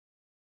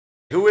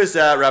Who is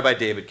Rabbi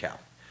David Kalb?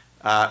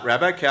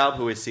 Rabbi Kalb,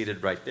 who is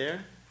seated right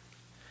there,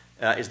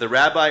 is the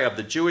rabbi of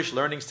the Jewish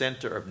Learning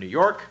Center of New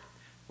York,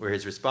 where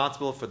he's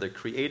responsible for the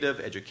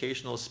creative,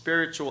 educational,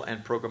 spiritual,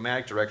 and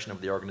programmatic direction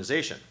of the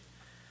organization.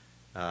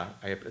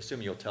 I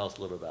assume you'll tell us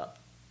a little bit about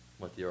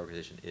what the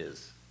organization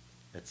is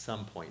at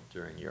some point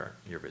during your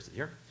visit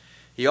here.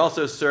 He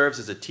also serves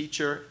as a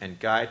teacher and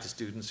guide to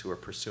students who are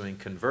pursuing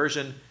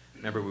conversion.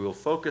 Remember, we will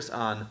focus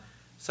on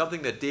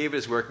something that David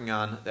is working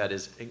on that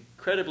is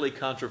incredibly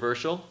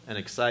controversial and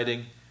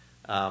exciting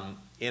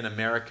in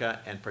America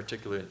and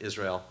particularly in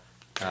Israel.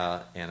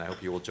 And I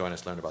hope you will join us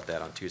to learn about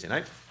that on Tuesday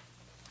night.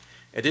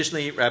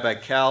 Additionally, Rabbi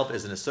Kalb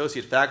is an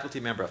associate faculty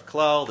member of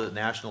Kalb, the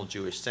National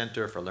Jewish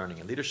Center for Learning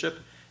and Leadership,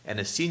 and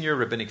a senior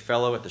rabbinic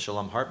fellow at the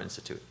Shalom Hartman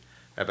Institute.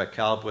 Rabbi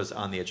Kalb was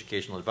on the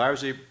Educational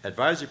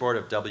Advisory Board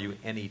of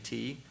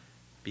WNET,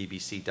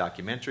 BBC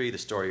documentary, The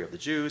Story of the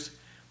Jews.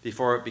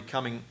 Before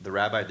becoming the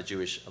rabbi of the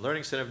Jewish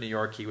Learning Center of New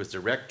York, he was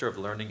director of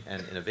learning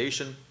and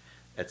innovation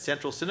at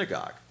Central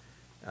Synagogue,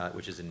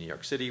 which is in New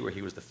York City, where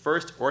he was the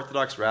first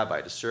Orthodox rabbi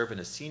to serve in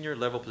a senior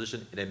level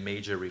position in a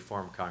major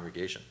Reform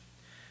congregation.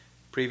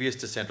 Previous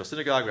to Central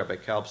Synagogue, Rabbi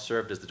Kalb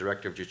served as the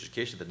director of Jewish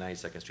education at the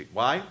 92nd Street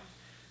Y.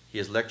 He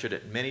has lectured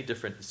at many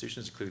different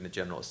institutions, including the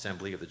General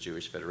Assembly of the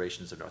Jewish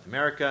Federations of North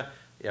America,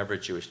 the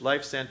Everett Jewish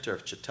Life Center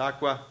of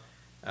Chautauqua,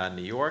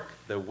 New York,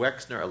 the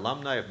Wexner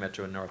Alumni of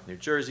Metro North New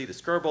Jersey, the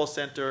Skirball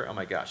Center. Oh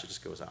my gosh, it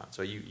just goes on.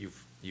 So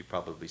you've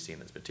probably seen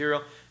this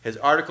material. His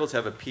articles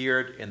have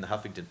appeared in the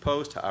Huffington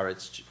Post,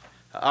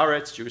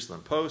 Haaretz,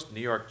 Jerusalem Post,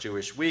 New York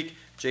Jewish Week,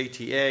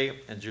 JTA,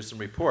 and Jerusalem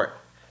Report.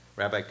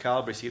 Rabbi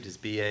Kalb received his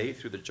BA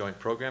through the joint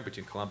program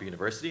between Columbia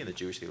University and the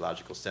Jewish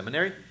Theological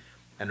Seminary,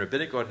 and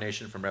rabbinic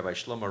ordination from Rabbi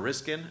Shlomo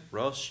Riskin,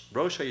 Rosh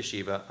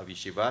HaYeshiva of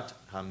Yeshivat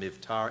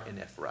HaMivtar in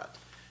Efrat.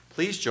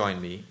 Please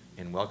join me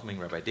in welcoming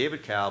Rabbi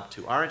David Kalb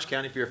to Orange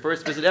County for your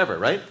first visit ever,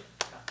 right?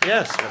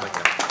 Yes, Rabbi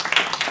Kalb.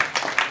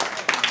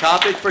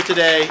 Topic for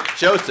today,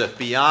 Joseph,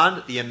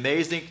 beyond the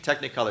amazing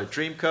Technicolor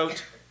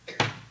Dreamcoat.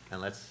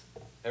 And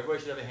everybody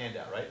should have a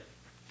handout, right?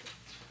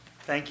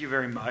 Thank you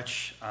very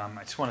much. I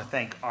just want to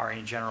thank Ari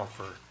in general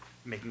for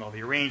making all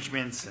the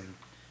arrangements and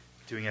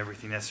doing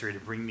everything necessary to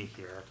bring me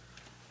here.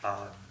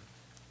 I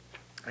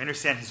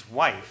understand his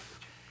wife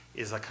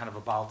is a kind of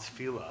a Baal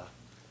Tefillah.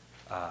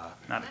 Not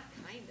kind of.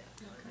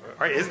 All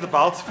right, is the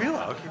Baal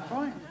Tefillah? Okay,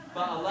 fine.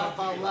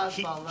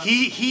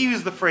 He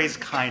used the phrase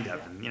 "kind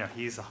of," and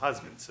he's a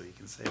husband, so you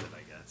can say that,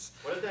 I guess.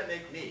 What does that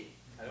make me?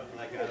 I don't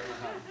know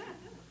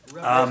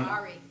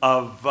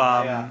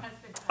how.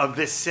 Of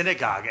this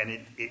synagogue,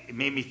 and it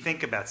made me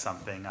think about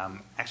something.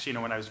 Actually,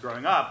 when I was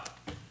growing up,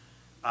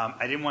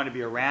 I didn't want to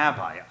be a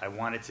rabbi. I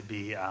wanted to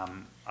be a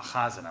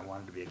chazan. I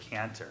wanted to be a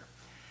cantor.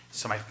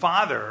 So my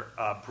father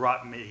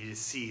brought me to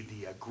see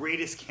the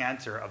greatest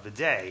cantor of the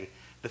day,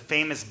 the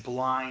famous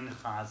blind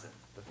chazan,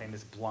 the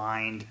famous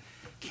blind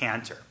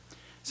cantor.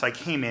 So I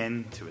came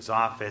in to his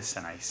office,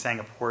 and I sang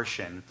a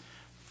portion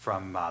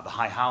from the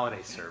High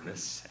Holiday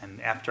service.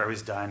 And after I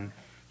was done,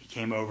 he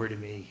came over to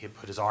me, he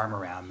put his arm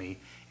around me,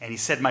 and he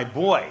said, "My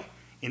boy,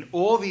 in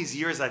all these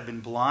years I've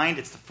been blind,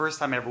 it's the first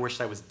time I ever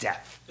wished I was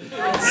deaf."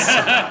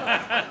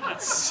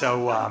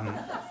 So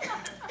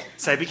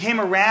I became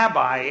a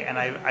rabbi, and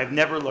I've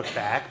never looked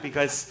back,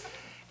 because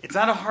it's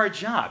not a hard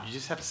job. You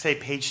just have to say,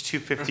 page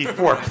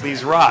 254,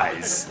 please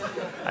rise.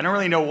 I don't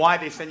really know why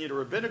they send you to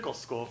rabbinical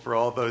school for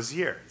all those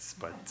years,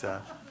 but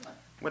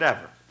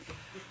whatever.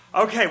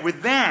 Okay,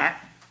 with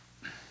that,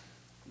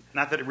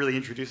 not that it really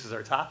introduces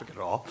our topic at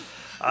all,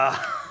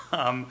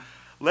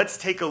 let's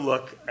take a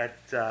look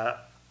at the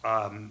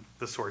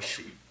source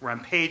sheet. We're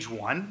on page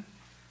 1,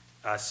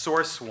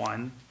 source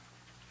 1,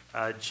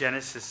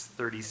 Genesis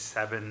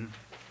 37,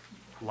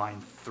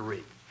 line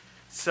 3.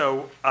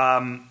 So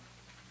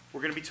we're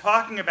going to be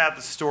talking about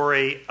the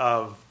story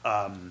of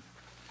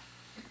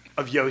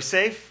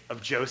Joseph.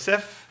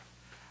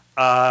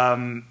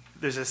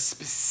 There's a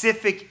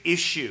specific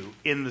issue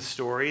in the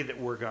story that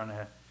we're going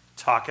to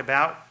talk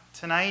about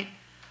tonight.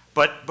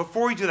 But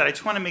before we do that, I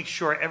just want to make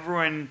sure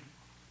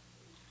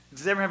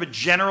does everyone have a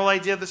general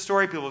idea of the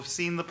story? People have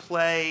seen the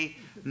play,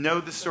 know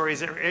the story. Is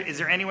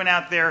there anyone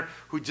out there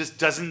who just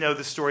doesn't know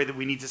the story that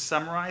we need to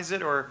summarize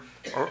it, or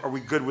are we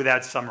good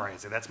without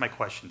summarizing? That's my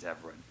question to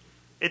everyone.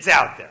 It's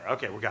out there.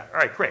 Okay, we got it. All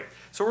right, great.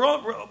 So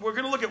we're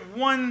going to look at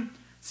one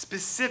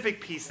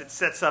specific piece that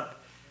sets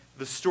up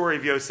the story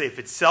of Yosef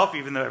itself,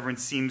 even though everyone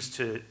seems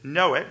to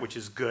know it, which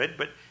is good.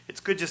 But it's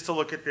good just to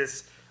look at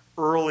this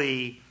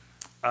early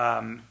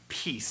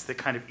piece that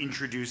kind of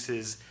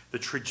introduces the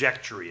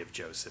trajectory of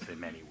Joseph in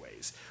many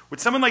ways. Would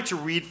someone like to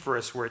read for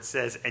us where it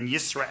says, "and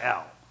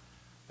Yisrael"?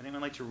 Would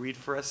anyone like to read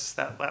for us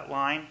that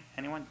line?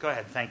 Anyone? Go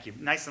ahead. Thank you.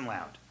 Nice and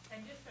loud.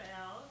 "And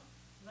Yisrael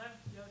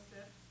loved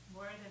Joseph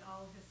more than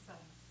all his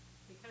sons,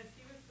 because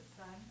he was the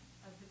son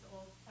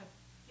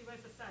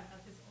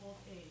of his old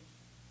age,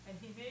 and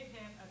he made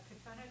him a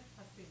ketonet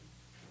hasim,"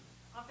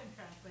 often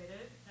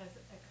translated as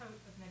a coat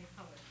of many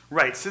colors.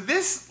 Right. So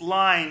this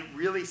line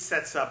really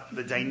sets up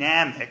the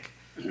dynamic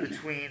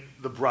between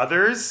the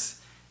brothers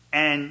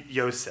and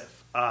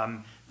Joseph.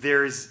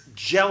 there's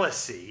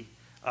jealousy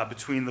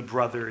between the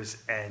brothers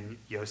and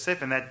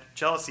Yosef, and that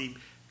jealousy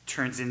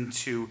turns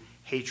into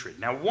hatred.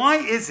 Now, why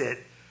is it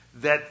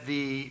that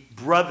the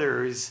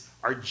brothers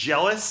are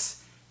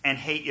jealous and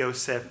hate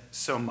Yosef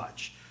so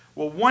much?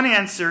 Well, one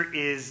answer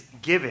is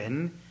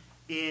given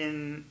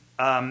in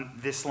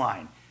this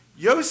line.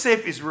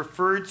 Yosef is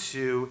referred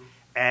to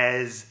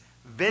as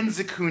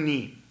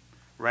Venzikunim,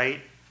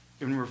 right?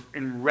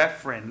 In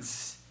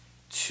reference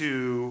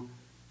to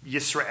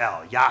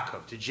Yisrael,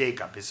 Yaakov, to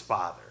Jacob, his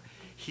father.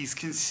 He's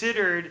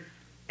considered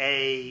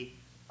a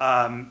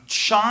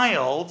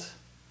child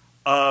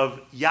of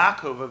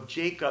Yaakov, of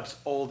Jacob's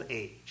old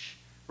age,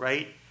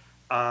 right?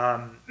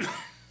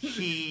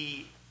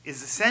 He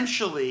is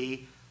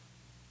essentially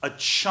a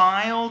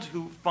child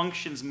who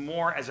functions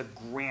more as a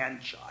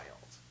grandchild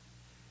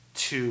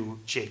to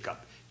Jacob.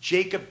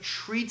 Jacob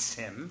treats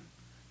him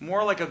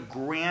more like a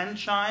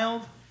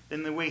grandchild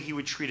than the way he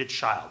would treat a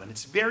child. And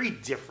it's very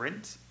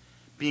different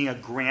being a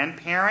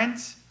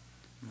grandparent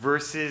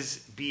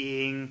versus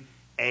being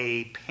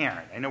a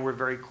parent. I know we're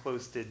very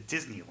close to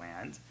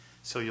Disneyland,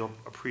 so you'll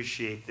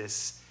appreciate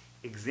this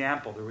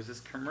example. There was this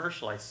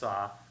commercial I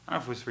saw, I don't know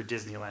if it was for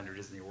Disneyland or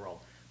Disney World,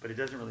 but it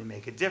doesn't really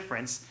make a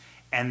difference.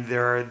 And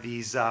there are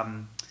these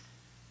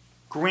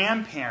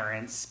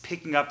grandparents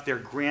picking up their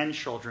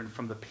grandchildren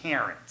from the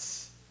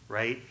parents,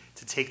 right,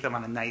 to take them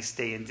on a nice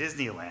day in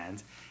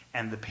Disneyland.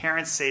 And the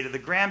parents say to the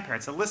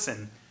grandparents, "Now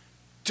listen,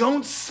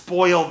 don't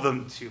spoil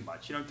them too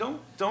much. You know,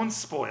 don't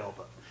spoil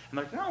them." And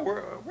they're like, "No,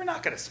 we're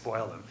not going to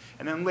spoil them."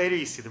 And then later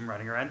you see them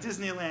running around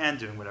Disneyland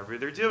doing whatever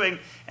they're doing,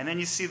 and then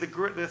you see the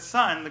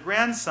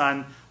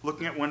grandson,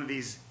 looking at one of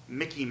these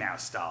Mickey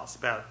Mouse dolls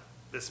about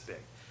this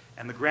big.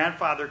 And the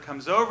grandfather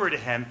comes over to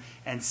him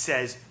and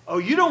says, "Oh,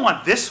 you don't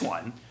want this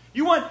one.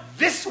 You want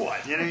this one."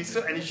 You know,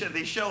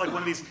 they show like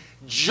one of these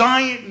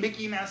giant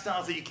Mickey Mouse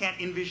dolls that you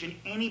can't envision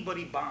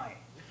anybody buying.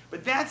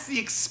 But that's the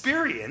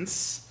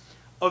experience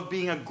of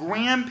being a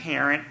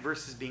grandparent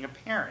versus being a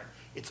parent.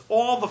 It's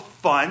all the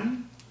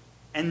fun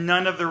and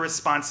none of the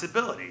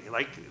responsibility.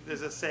 Like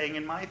there's a saying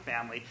in my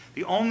family,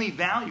 the only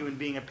value in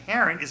being a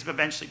parent is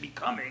eventually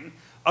becoming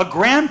a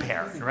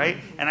grandparent, right?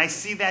 And I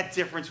see that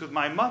difference with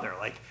my mother.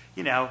 Like,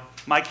 you know,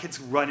 my kids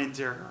run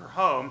into her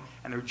home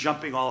and they're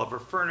jumping all over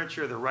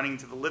furniture, they're running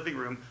to the living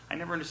room. I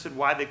never understood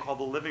why they called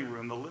the living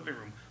room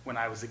when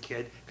I was a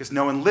kid, because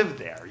no one lived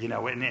there, you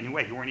know, in any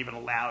way. You weren't even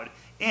allowed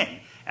in.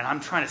 And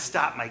I'm trying to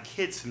stop my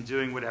kids from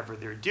doing whatever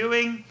they're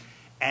doing.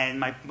 And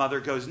my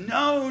mother goes,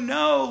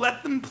 no,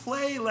 let them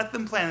play. And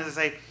I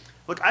say,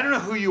 "Look, I don't know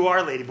who you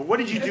are, lady, but what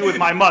did you do with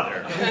my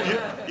mother?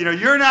 You know,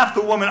 you're not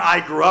the woman I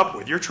grew up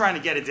with. You're trying to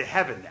get into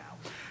heaven now."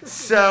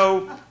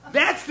 So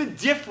that's the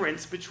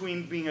difference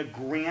between being a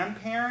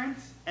grandparent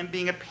and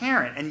being a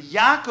parent. And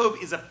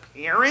Yaakov is a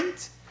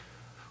parent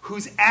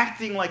who's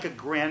acting like a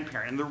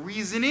grandparent. And the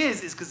reason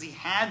is because he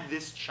had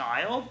this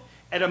child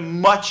at a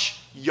much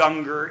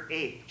younger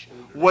age.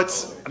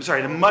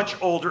 At a much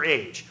older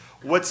age.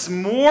 What's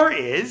more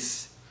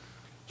is,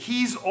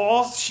 he's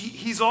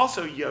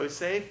also,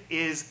 Yosef,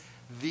 is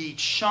the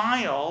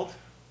child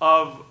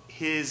of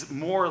his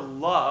more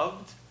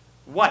loved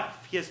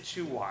wife. He has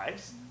two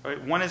wives.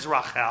 Right? One is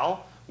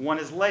Rachel, one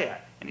is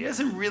Leah. And he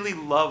doesn't really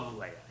love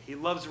Leah. He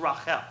loves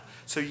Rachel.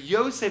 So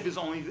Yosef is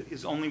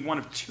only one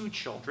of two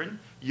children,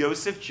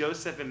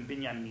 Joseph, and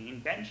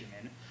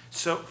Benjamin.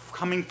 So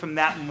coming from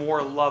that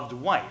more loved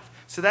wife.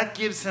 So that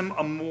gives him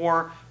a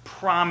more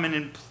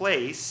prominent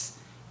place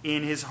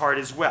in his heart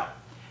as well.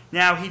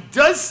 Now he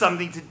does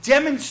something to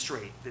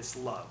demonstrate this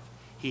love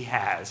he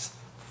has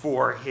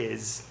for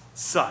his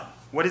son.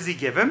 What does he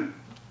give him?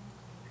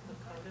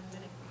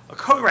 A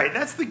coat, right?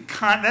 That's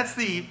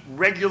the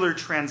regular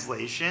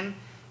translation.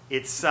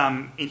 It's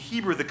in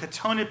Hebrew the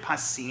katonet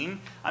pasim.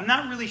 I'm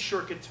not really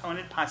sure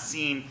katonet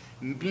pasim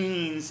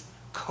means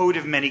coat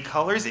of many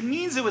colors. It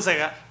means it was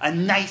like a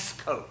nice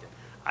coat.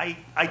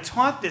 I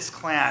taught this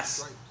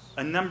class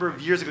a number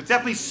of years ago. It's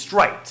definitely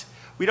striped.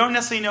 We don't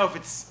necessarily know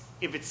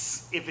if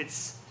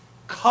it's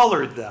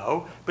colored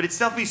though, but it's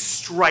definitely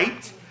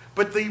striped.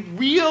 But the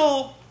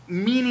real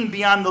meaning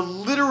beyond the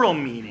literal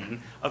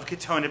meaning of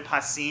katonet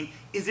pasim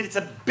is that it's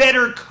a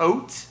better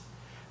coat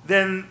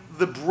than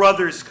the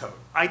brother's coat.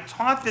 I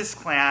taught this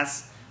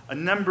class a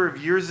number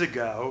of years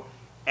ago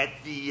at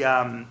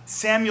the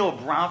Samuel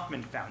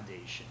Bronfman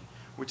Foundation,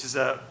 which is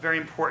a very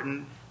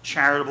important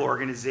charitable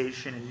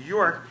organization in New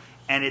York,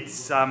 and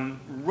it's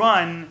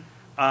run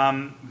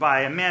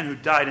by a man who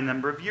died a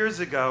number of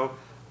years ago,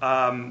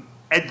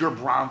 Edgar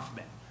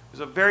Bronfman. He was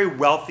a very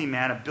wealthy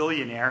man, a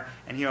billionaire,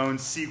 and he owned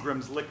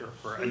Seagram's Liquor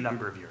for a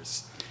number of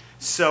years.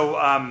 So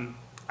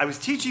I was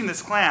teaching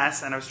this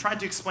class, and I was trying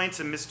to explain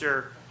to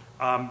Mr.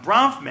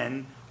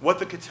 Bronfman what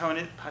the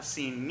katonet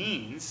pasim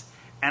means,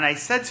 and I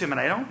said to him, and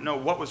I don't know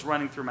what was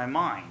running through my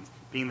mind,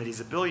 being that he's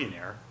a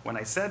billionaire, when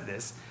I said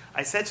this,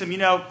 I said to him, you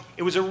know,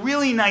 it was a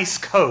really nice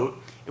coat.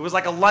 It was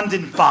like a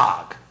London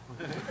fog.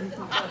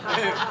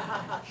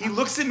 He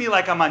looks at me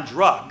like I'm on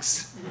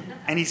drugs,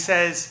 and he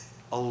says,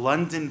 a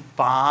London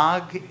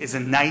fog is a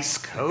nice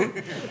coat?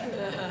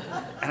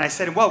 And I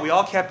said, well, we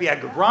all can't be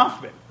Edgar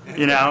Bronfman,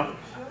 you know?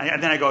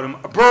 And then I go to him,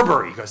 a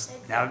Burberry. He goes,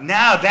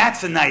 now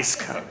that's a nice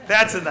coat.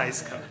 That's a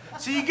nice coat.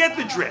 So you get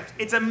the drift.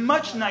 It's a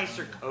much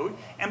nicer coat.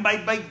 And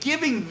by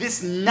giving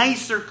this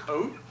nicer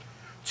coat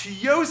to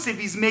Yosef,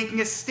 he's making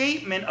a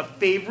statement of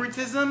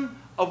favoritism,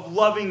 of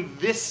loving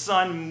this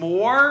son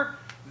more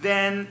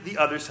than the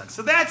other son.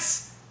 So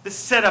that's the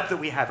setup that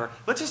we have here.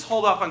 Let's just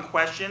hold off on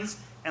questions,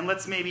 and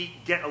let's maybe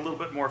get a little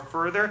bit more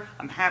further.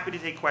 I'm happy to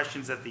take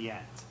questions at the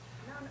end.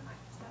 No,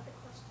 it's not the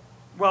question.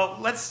 Well,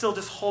 let's still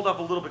just hold up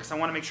a little bit because I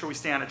want to make sure we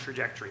stay on a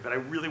trajectory, but I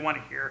really want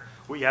to hear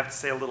what you have to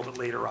say a little bit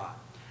later on.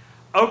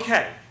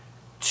 Okay,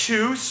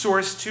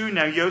 source 2,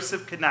 now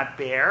Yosef could not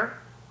bear.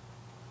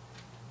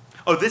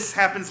 Oh, this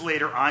happens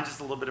later on, just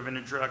a little bit of an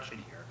introduction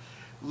here.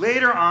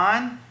 Later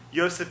on,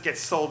 Yosef gets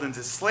sold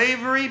into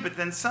slavery, but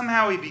then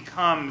somehow he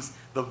becomes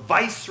the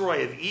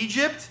viceroy of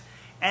Egypt,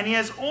 and he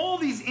has all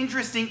these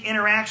interesting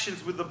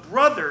interactions with the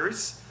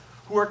brothers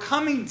who are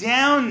coming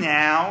down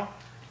now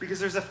because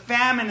there's a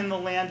famine in the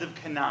land of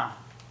Canaan.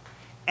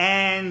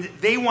 And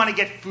they want to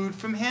get food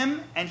from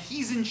him, and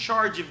he's in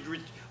charge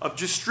of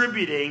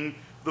distributing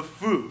the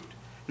food.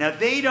 Now,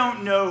 they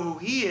don't know who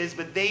he is,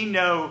 but they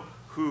know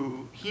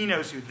he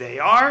knows who they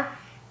are,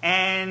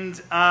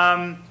 and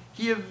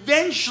he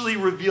eventually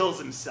reveals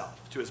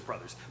himself to his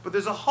brothers. But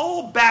there's a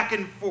whole back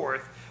and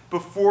forth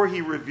before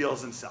he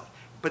reveals himself.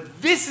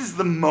 But this is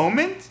the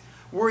moment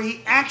where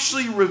he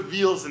actually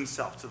reveals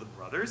himself to the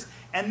brothers,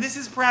 and this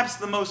is perhaps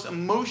the most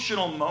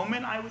emotional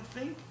moment, I would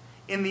think,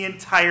 in the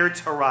entire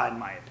Torah, in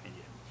my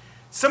opinion.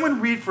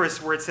 Someone read for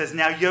us where it says,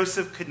 now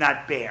Yosef could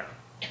not bear.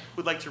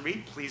 Who'd like to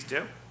read? Please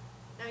do.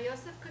 Now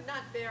Yosef could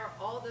not bear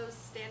all those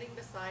standing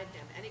beside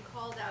him, and he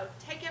called out,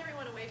 take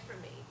everyone away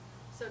from me.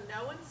 So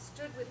no one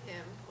stood with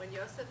him when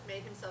Yosef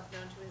made himself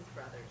known to his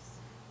brothers.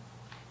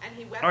 And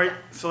he wept. All right,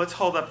 so let's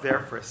hold up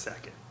there for a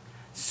second.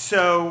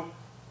 So,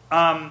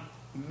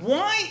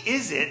 why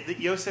is it that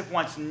Yosef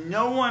wants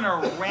no one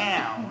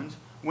around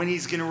when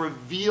he's going to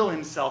reveal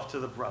himself to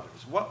the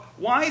brothers?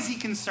 Why is he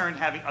concerned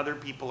having other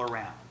people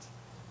around?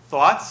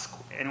 Thoughts?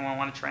 Anyone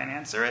want to try and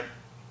answer it?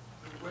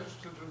 The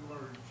rest of them are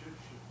Egyptians.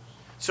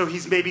 So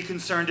he's maybe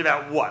concerned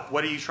about what?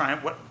 What are you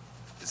trying?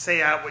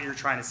 Say out what you're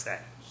trying to say.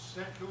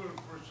 Secular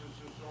versus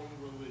his own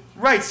religion.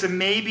 Right, so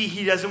maybe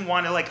he doesn't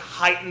want to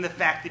heighten the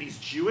fact that he's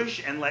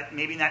Jewish and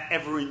maybe not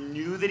everyone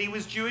knew that he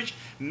was Jewish.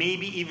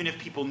 Maybe even if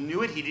people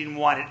knew it, he didn't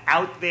want it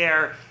out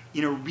there,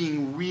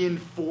 being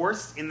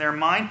reinforced in their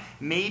mind.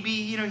 Maybe,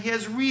 he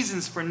has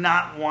reasons for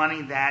not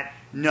wanting that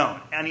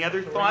known. Any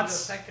other thoughts?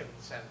 The second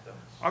sentence.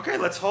 Okay,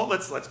 let's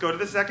go to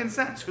the second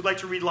sentence. Who'd like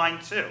to read line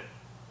 2?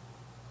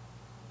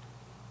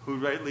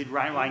 Who'd read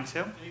line 2?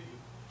 David.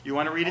 You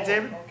want to read it,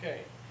 David?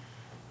 Okay.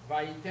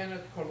 ויתן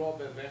את קולו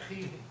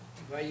בבכי,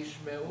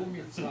 וישמעו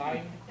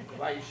מצרים,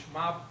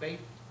 וישמע בית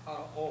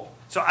פרעה.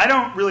 So I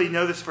don't really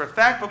know this for a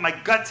fact, but my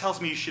gut tells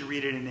me you should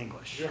read it in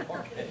English.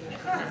 Okay.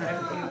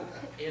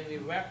 And he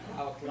wept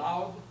out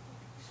loud,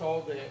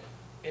 so the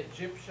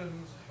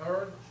Egyptians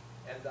heard,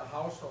 and the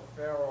house of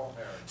Pharaoh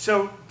heard.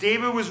 So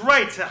David was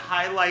right to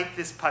highlight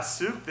this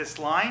pasuk, this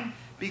line,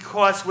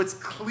 because what's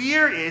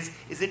clear is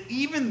that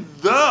even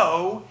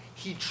though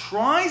he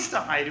tries to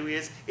hide who he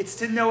is, it's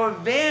to no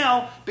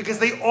avail because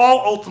they all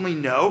ultimately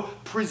know,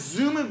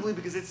 presumably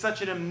because it's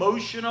such an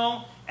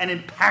emotional and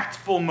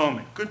impactful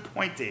moment. Good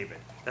point, David.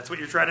 That's what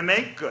you're trying to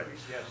make? Good.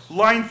 Yes.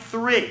 Line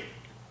 3.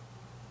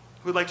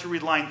 Who'd like to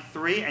read line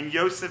 3? And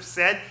Yosef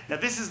said, now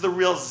this is the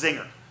real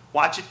zinger.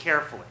 Watch it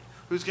carefully.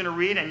 Who's going to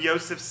read? And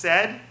Yosef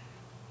said,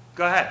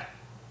 go ahead.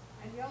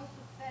 And Yosef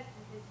said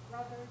to his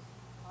brothers,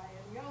 I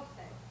am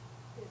Yosef.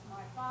 Is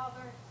my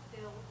father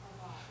still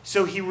alive?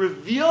 So he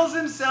reveals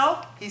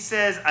himself. He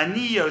says,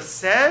 Ani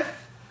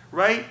Yosef,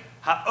 right?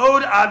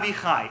 Ha'od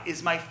Avichai.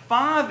 Is my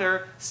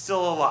father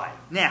still alive?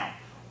 Now,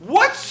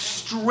 what's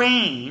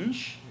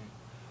strange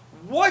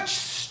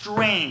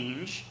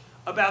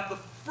about the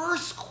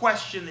first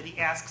question that he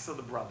asks of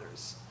the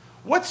brothers?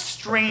 What's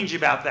strange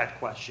about that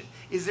question?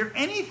 Is there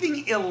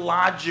anything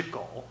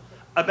illogical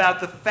about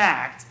the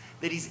fact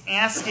that he's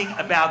asking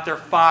about their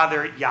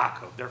father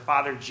Yaakov, their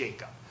father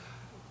Jacob?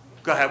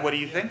 Go ahead, what do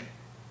you think?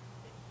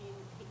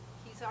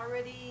 He's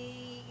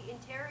already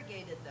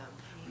interrogated them.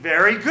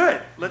 Very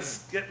good.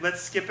 Let's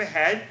skip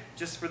ahead,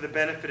 just for the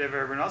benefit of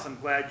everyone else. I'm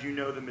glad you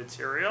know the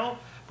material.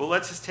 But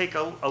let's just take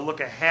a look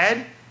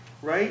ahead,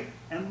 right?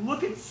 And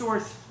look at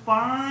source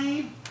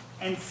 5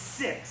 and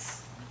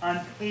 6 on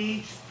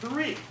page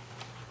 3.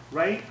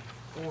 Right?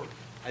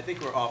 I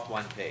think we're off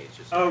one page.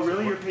 Oh,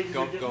 really? Your pages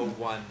go are different?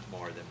 Go one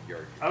more than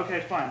your.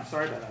 Okay, fine.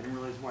 Sorry about that. I didn't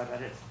realize why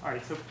that is. All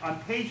right, so on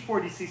page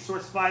 4, do you see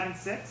source 5 and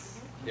 6?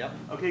 Yep.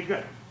 Okay,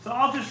 good. So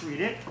I'll just read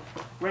it.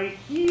 Right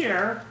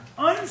here,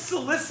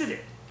 unsolicited,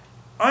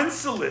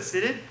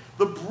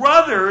 the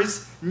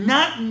brothers,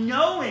 not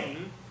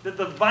knowing that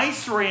the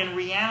viceroy in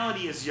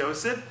reality is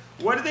Joseph,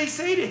 what did they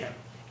say to him?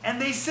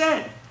 And they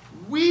said,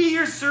 we,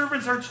 your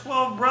servants, are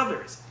 12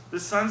 brothers, the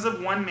sons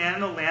of one man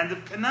in the land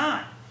of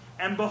Canaan.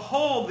 And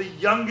behold, the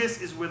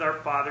youngest is with our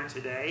father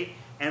today,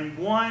 and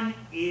one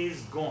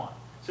is gone.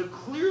 So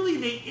clearly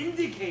they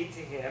indicate to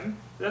him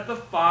that the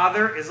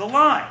father is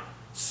alive.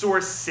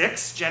 Source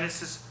 6,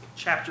 Genesis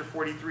chapter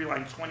 43,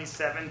 line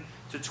 27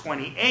 to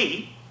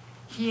 28.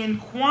 He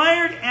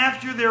inquired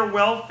after their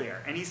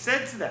welfare, and he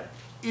said to them,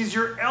 "Is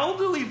your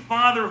elderly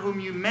father whom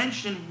you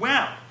mentioned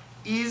well?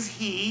 Is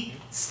he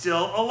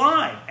still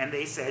alive?" And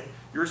they said,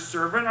 "Your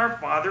servant, our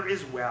father,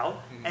 is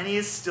well, and he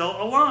is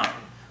still alive."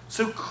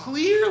 So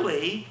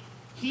clearly,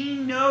 he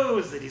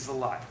knows that he's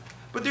alive.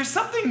 But there's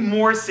something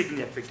more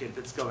significant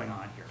that's going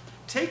on here.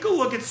 Take a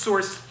look at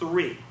source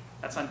 3.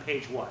 That's on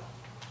page what?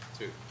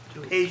 2.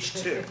 Page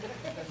 2.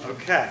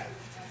 Okay.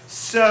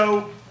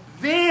 So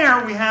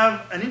there we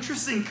have an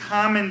interesting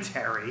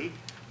commentary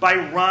by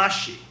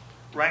Rashi,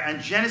 right, on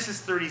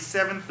Genesis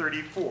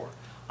 37:34.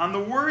 On the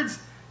words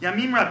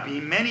Yamim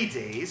Rabim, many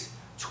days,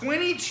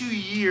 22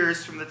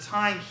 years from the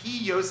time he,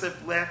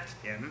 Yosef,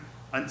 left him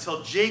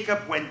until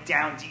Jacob went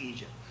down to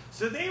Egypt.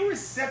 So they were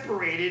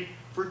separated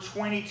for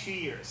 22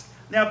 years.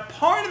 Now,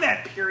 part of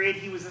that period,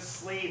 he was a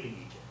slave in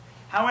Egypt.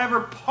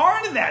 However,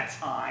 part of that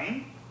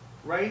time,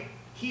 right,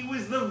 he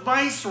was the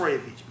viceroy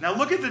of Egypt. Now,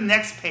 look at the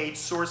next page,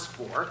 source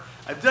 4.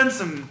 I've done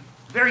some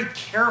very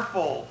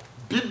careful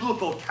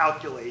biblical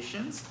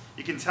calculations.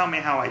 You can tell me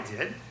how I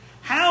did.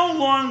 How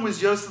long was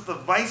Joseph the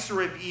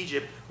viceroy of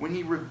Egypt when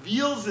he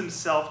reveals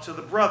himself to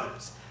the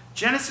brothers?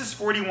 Genesis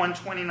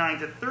 41:29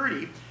 to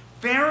 30,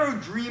 Pharaoh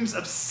dreams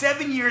of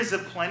 7 years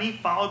of plenty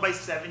followed by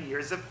 7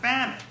 years of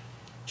famine.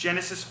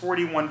 Genesis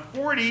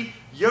 41:40,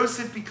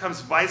 Joseph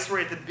becomes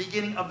viceroy at the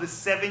beginning of the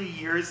 7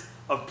 years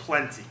of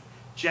plenty.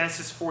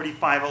 Genesis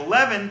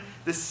 45:11,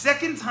 the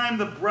second time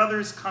the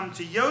brothers come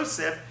to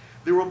Joseph,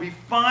 there will be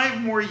 5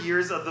 more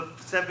years of the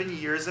 7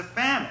 years of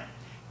famine.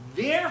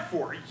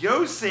 Therefore,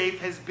 Yosef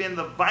has been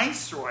the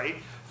viceroy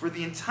for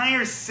the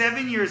entire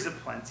 7 years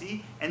of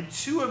plenty and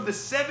 2 of the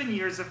 7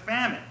 years of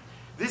famine.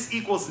 This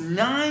equals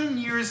 9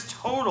 years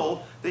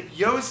total that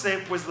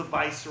Yosef was the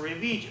viceroy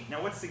of Egypt.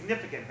 Now, what's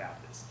significant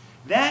about this?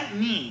 That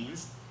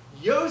means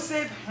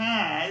Yosef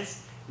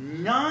has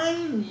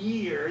 9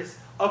 years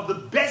of the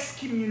best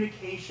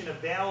communication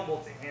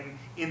available to him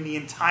in the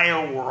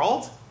entire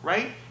world,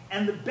 right?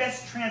 And the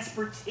best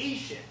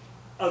transportation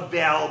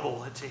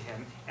available to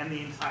him and the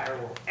entire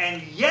world.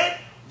 And yet,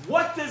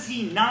 what does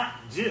he not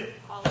do?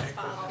 Call his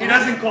father. He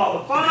doesn't call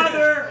the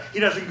father. He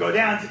doesn't go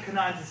down to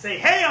Canaan to say,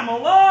 "Hey, I'm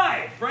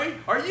alive," right?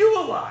 "Are you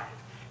alive?"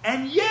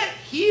 And yet,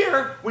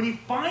 here, when he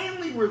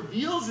finally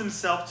reveals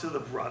himself to the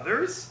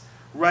brothers,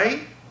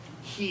 right,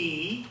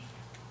 he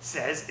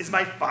says, "Is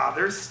my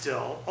father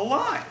still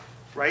alive?"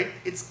 Right?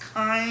 It's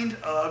kind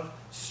of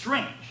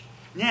strange.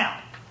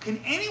 Now,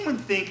 can anyone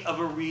think of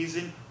a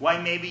reason why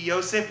maybe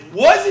Yosef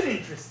wasn't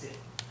interested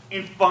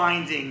in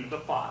finding the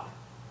father?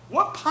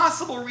 What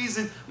possible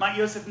reason might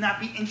Yosef not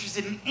be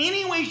interested in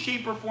any way,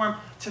 shape, or form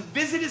to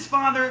visit his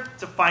father,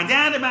 to find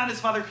out about his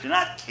father, to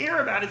not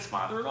care about his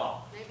father at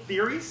all?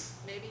 Theories?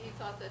 Maybe he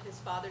thought that his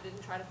father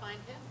didn't try to find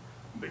him.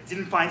 But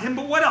didn't find him,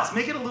 but what else?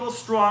 Make it a little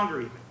stronger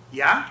even.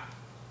 Yeah?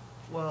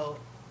 Well,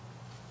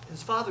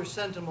 his father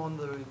sent him on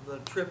the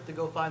trip to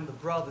go find the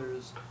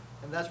brothers,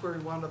 and that's where he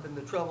wound up in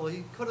the trouble.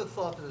 He could have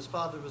thought that his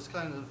father was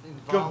kind of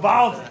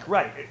involved with that.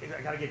 Right.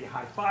 I got to give you a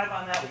high five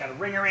on that. We got a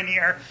ringer in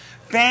here.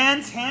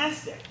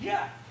 Fantastic.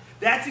 Yeah,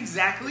 that's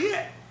exactly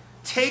it.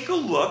 Take a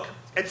look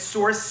at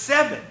source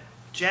 7,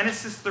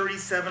 Genesis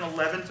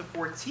 37:11 to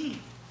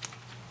 14.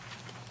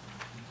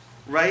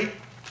 Right?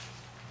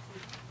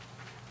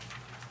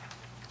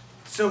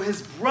 So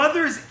his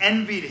brothers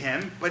envied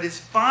him, but his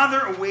father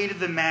awaited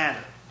the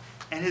matter.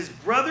 And his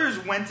brothers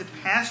went to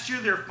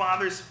pasture their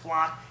father's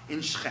flock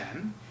in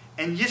Shechem.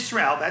 And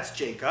Yisrael, that's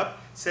Jacob,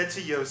 said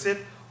to Yosef,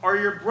 "Are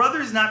your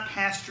brothers not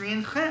pasturing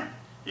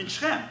in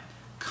Shechem?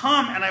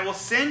 Come, and I will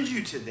send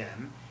you to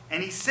them."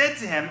 And he said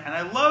to him, and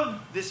I love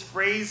this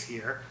phrase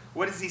here.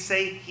 What does he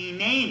say?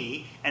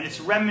 Hineni. And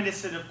it's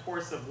reminiscent, of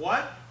course, of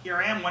what? Here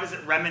I am. What is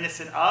it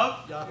reminiscent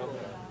of? Yaakov.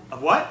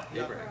 Of what?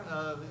 Abraham.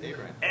 Of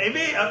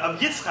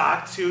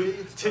Yitzchak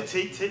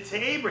to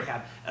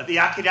Abraham, of the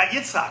Akedat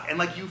Yitzchak. And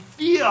like you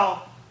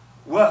feel,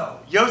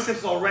 whoa,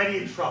 Joseph's already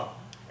in trouble.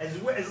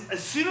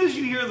 As soon as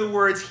you hear the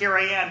words, "Here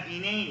I am,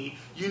 Hineni,"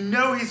 you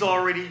know he's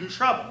already in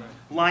trouble.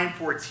 Line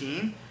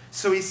 14,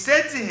 so he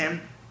said to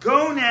him,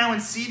 "Go now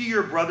and see to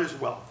your brother's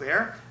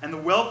welfare and the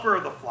welfare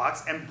of the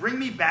flocks, and bring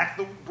me back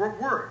the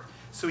word."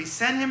 So he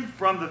sent him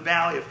from the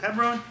valley of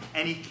Hebron,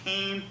 and he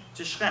came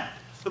to Shechem.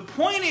 The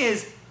point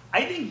is,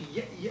 I think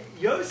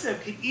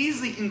Yosef could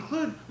easily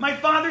conclude, my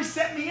father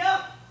set me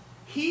up.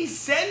 He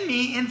sent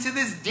me into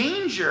this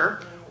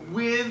danger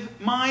with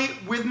my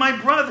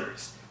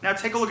brothers. Now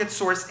take a look at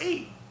source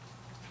 8.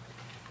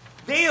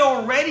 They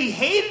already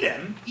hated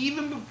him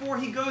even before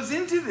he goes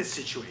into this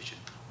situation.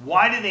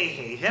 Why do they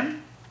hate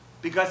him?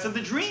 Because of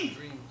the dream.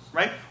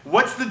 Right?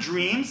 What's the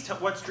dreams?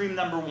 What's dream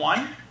number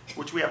 1,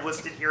 which we have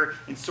listed here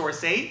in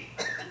source 8?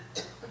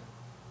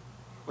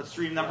 What's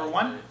dream number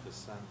 1? The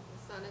sun.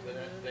 Sun and the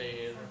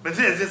moon. But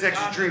this is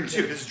actually dream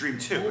 2. This is dream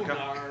 2. Moon Okay.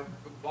 are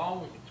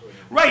bowing to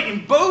him. Right,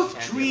 in both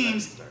And the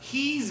dreams,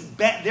 elephants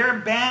are- they're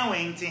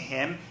bowing to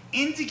him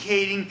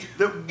indicating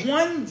that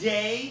one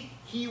day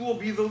he will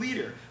be the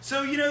leader.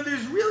 So,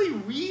 there's really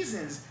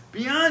reasons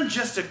beyond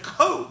just a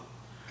coat,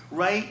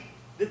 right,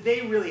 that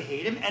they really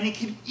hate him. And it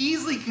can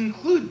easily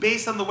conclude,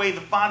 based on the way the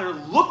father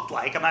looked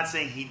like, I'm not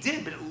saying he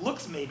did, but it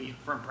looks maybe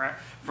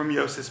from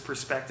Yosef's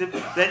perspective,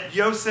 that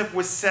Yosef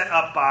was set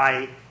up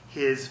by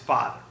his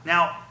father.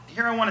 Now,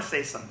 here I want to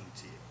say something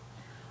to you.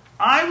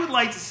 I would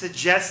like to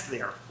suggest,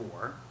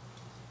 therefore,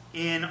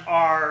 in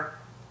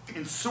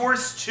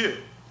source 2,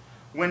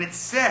 when it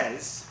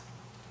says,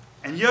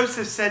 and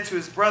Yosef said to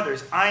his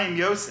brothers, I am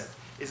Yosef.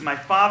 Is my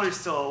father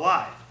still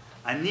alive?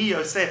 Ani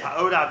Yosef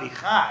ha'od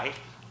avichai.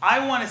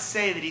 I want to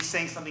say that he's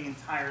saying something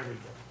entirely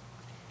different.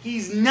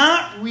 He's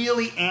not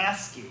really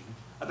asking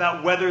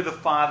about whether the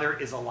father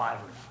is alive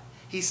or not.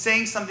 He's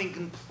saying something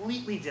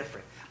completely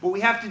different. But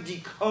we have to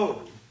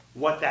decode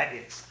what that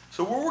is.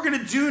 So what we're going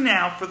to do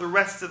now for the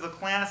rest of the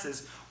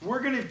classes,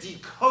 we're going to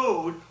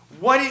decode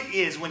what it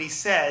is when he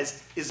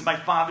says, is my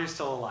father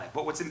still alive?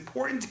 But what's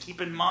important to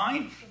keep in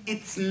mind,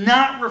 it's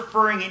not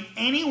referring in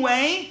any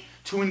way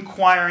to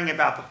inquiring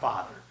about the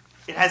father.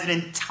 It has an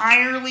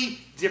entirely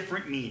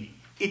different meaning.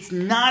 It's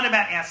not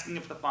about asking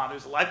if the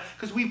father's alive,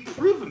 because we've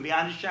proven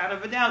beyond a shadow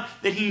of a doubt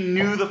that he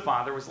knew the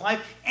father was alive,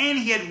 and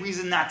he had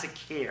reason not to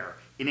care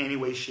in any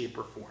way, shape,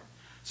 or form.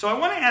 So I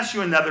want to ask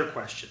you another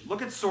question.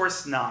 Look at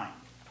source 9.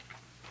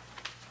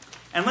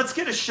 And let's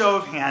get a show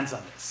of hands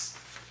on this.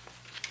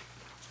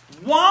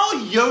 While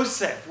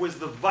Yosef was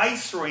the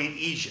viceroy in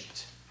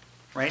Egypt,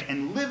 right,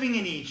 and living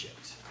in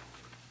Egypt,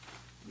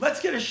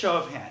 let's get a show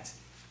of hands.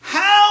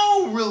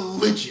 How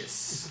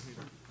religious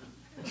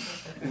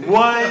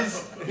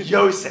was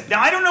Yosef?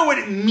 Now, I don't know what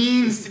it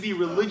means to be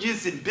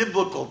religious in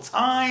biblical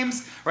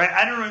times, right?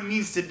 I don't know what it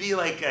means to be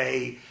like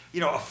a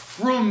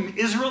frum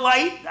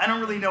Israelite. I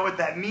don't really know what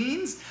that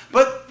means.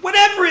 But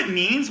whatever it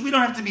means, we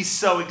don't have to be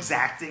so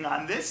exacting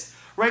on this,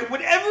 right?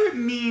 Whatever it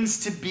means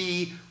to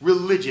be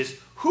religious,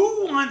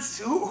 who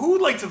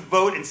would like to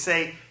vote and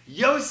say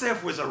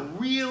Yosef was a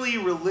really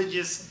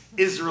religious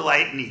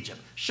Israelite in Egypt?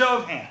 Show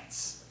of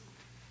hands.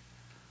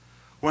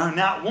 Well,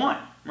 not one,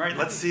 right?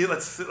 Let's see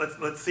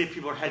if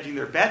people are hedging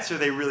their bets or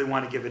they really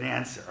want to give an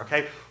answer,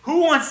 okay?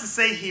 Who wants to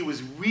say he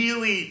was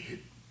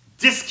really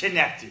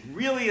disconnected,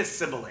 really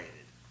assimilated?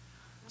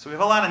 So we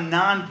have a lot of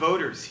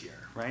non-voters here,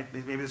 right?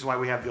 Maybe this is why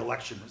we have the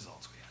election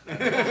results we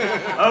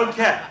have.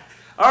 Okay.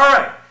 All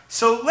right.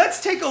 So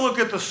let's take a look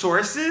at the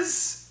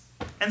sources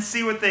and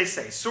see what they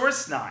say.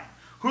 Source 9.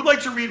 Who'd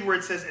like to read where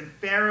it says, and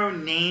Pharaoh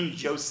named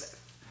Joseph?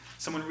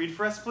 Someone read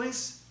for us,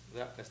 please?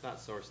 That's not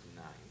source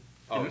 9.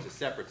 Oh, it's a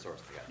separate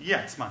source together.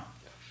 Yeah, it's mine.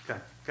 Okay,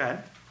 go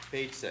ahead.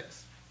 Page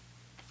 6.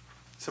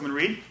 Someone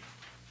read?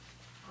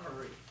 I'll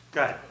read.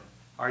 Go ahead.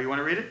 You want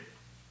to read it?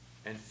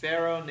 And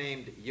Pharaoh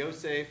named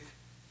Yosef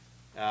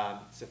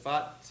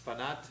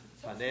Sfanat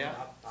Paneah.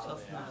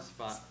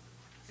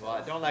 Well,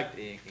 I don't like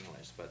the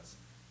English, but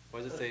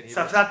what does it say in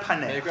Hebrew? Safnat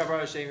Paneah.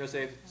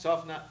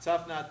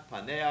 Safnat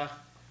Paneah,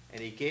 and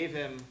he gave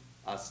him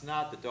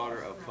Asnat, the daughter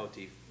of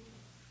Potiphar.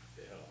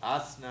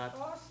 Asnat.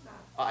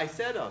 I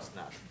said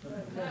Osnat.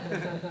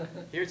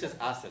 Here it says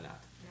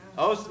Asenat.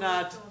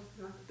 Osnat,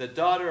 the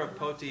daughter of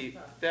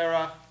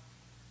Potiphar,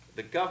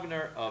 the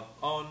governor of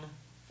On,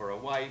 for a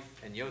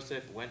wife, and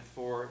Yosef went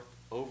forth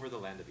over the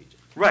land of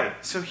Egypt. Right.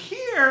 So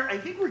here, I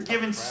think we're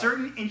given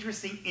certain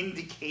interesting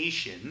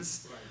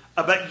indications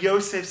about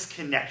Yosef's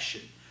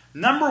connection.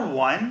 Number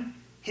one,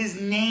 his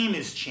name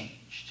is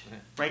changed.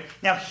 Right?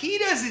 Now, he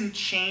doesn't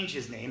change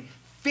his name.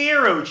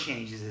 Pharaoh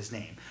changes his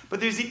name. But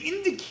there's an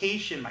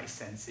indication, my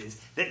sense is,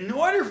 that in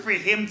order for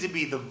him to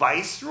be the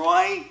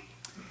viceroy,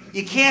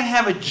 you can't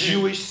have a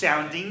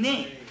Jewish-sounding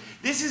name.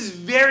 This is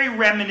very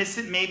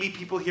reminiscent. Maybe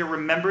people here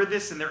remember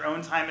this in their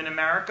own time in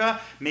America.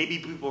 Maybe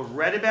people have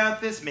read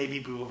about this. Maybe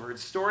people have heard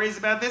stories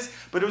about this.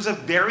 But it was a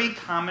very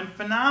common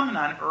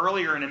phenomenon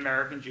earlier in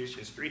American Jewish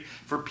history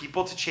for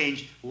people to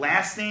change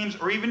last names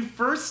or even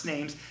first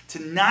names to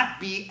not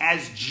be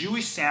as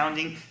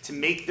Jewish-sounding, to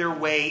make their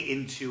way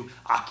into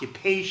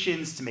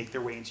occupations, to make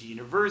their way into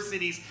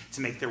universities, to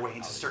make their way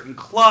into certain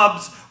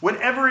clubs,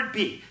 whatever it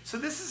be. So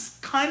this is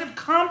kind of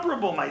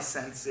comparable, my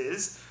sense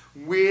is,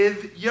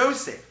 with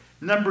Yosef.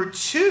 Number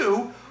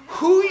two,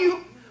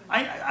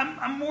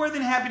 I'm more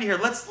than happy to hear.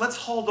 Let's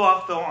hold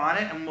off though on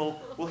it, and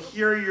we'll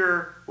hear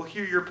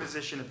your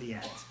position at the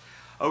end.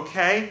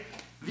 Okay.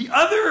 The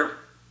other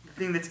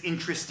thing that's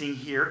interesting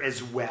here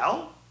as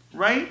well,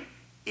 right,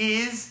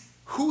 is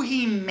who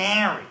he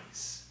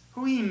marries.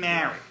 Who he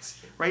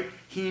marries, right?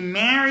 He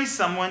marries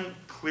someone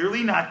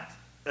clearly not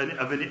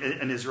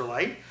an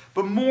Israelite,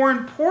 but more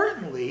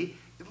importantly,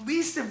 at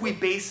least if we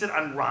base it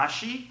on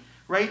Rashi,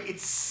 right, it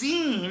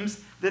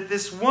seems that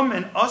this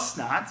woman,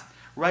 Osnat,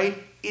 right,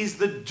 is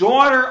the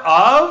daughter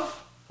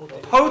of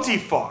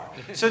Potiphar.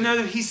 So now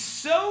that he's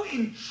so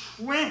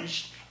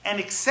entrenched and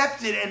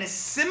accepted and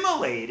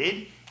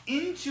assimilated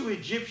into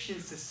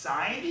Egyptian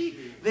society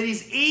that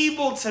he's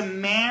able to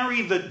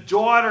marry the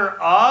daughter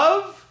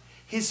of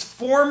his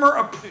former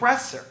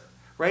oppressor,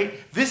 right?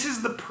 This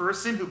is the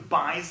person who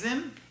buys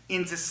him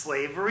into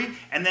slavery,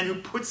 and then who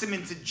puts him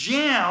into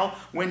jail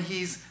when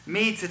he's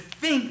made to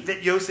think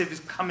that Yosef is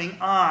coming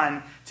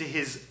on to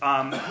his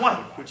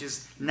wife, which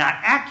is not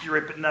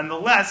accurate, but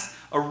nonetheless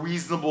a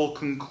reasonable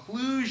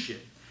conclusion.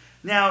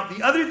 Now,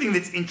 the other thing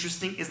that's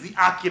interesting is the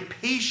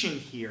occupation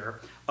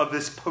here of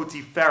this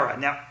Potiphera.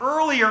 Now,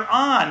 earlier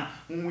on,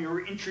 when we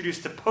were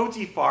introduced to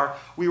Potiphar,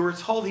 we were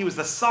told he was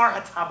the Sar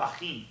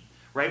HaTabachim,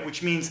 right,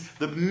 which means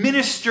the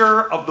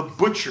minister of the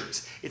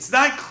butchers. It's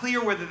not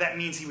clear whether that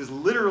means he was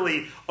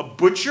literally a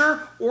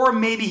butcher or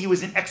maybe he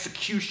was an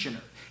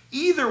executioner.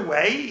 Either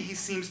way, he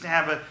seems to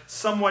have a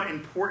somewhat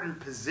important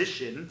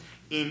position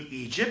in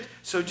Egypt.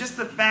 So just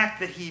the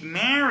fact that he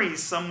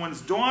marries someone's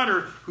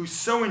daughter who's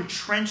so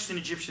entrenched in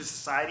Egyptian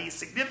society is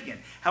significant.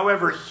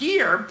 However,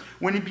 here,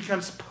 when he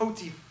becomes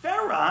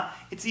Potiphera,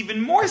 it's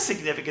even more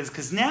significant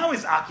because now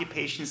his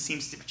occupation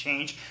seems to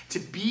change to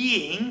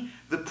being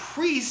the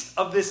priest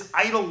of this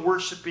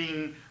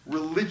idol-worshipping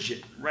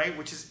religion, right?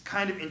 Which is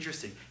kind of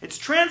interesting. It's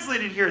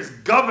translated here as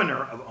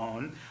governor of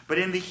On, but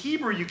in the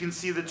Hebrew you can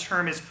see the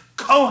term is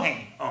Kohen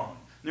On.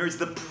 There's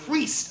the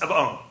priest of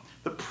On,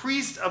 the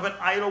priest of an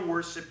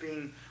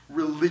idol-worshipping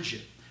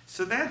religion.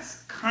 So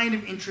that's kind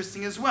of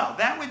interesting as well.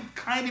 That would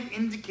kind of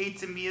indicate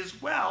to me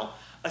as well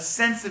a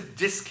sense of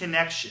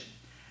disconnection.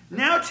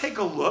 Now take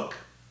a look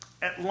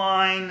at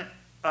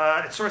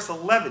at source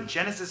 11,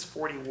 Genesis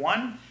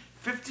 41,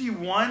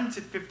 51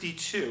 to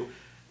 52.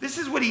 This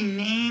is what he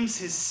names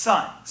his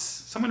sons.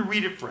 Someone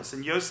read it for us.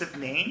 And Yosef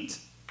named.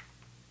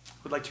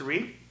 Would like to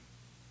read?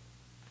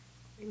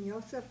 And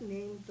Yosef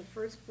named the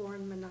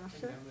firstborn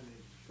Manasseh,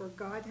 for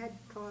God had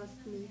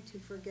caused me to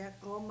forget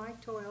all my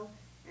toil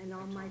and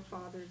all my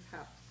father's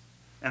house.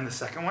 And the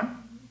second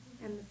one?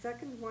 And the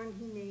second one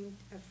he named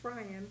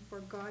Ephraim, for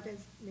God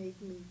has made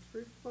me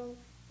fruitful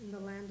in the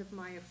land of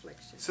my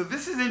affliction. So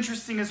this is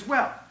interesting as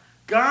well.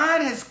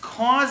 God has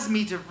caused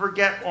me to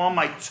forget all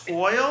my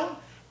toil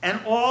and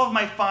all of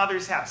my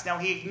father's house. Now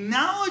he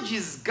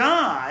acknowledges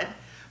God,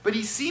 but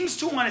he seems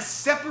to want to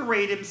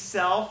separate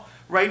himself,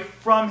 right,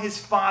 from his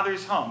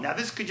father's home. Now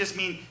this could just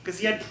mean because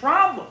he had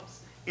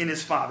problems in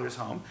his father's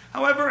home.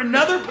 However,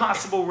 another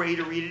possible way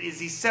to read it is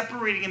he's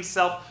separating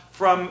himself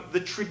from the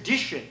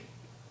tradition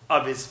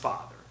of his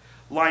father.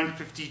 Line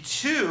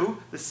 52,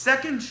 the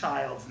second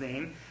child's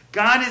name,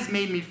 God has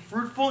made me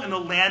fruitful in the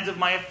land of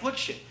my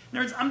affliction. In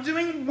other words, I'm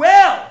doing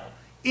well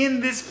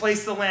in this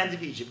place, the land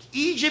of Egypt.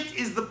 Egypt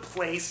is the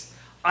place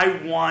I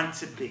want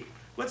to be.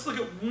 Let's look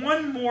at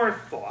one more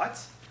thought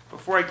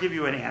before I give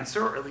you an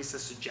answer, or at least a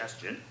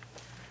suggestion.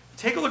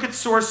 Take a look at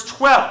source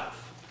 12.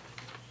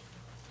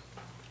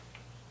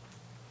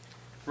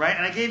 Right?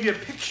 And I gave you a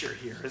picture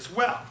here as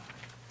well.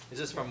 Is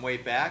this from way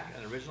back,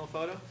 an original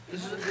photo?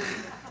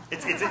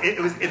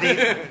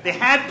 They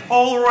had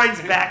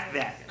Polaroids back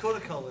then.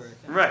 Technicolor.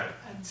 Right.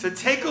 So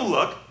take a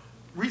look.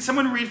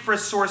 Someone read for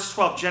us source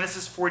 12,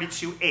 Genesis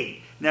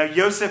 42:8. Now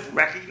Yosef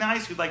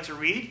recognized. Who'd like to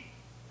read?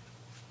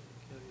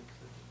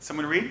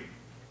 Someone read?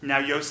 Now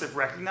Yosef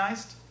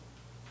recognized.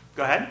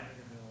 Go ahead.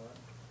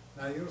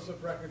 Now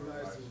Yosef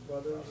recognized his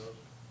brothers,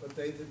 but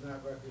they did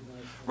not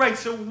recognize him. Right.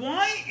 So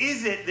why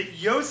is it that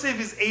Yosef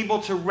is able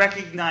to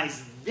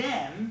recognize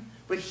them,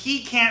 but they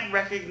can't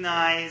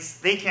recognize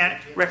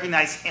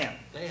him?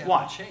 They haven't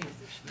Why? changed.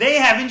 They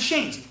haven't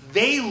changed.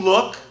 They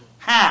look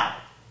how?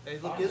 They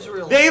look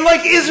Israelite. They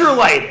look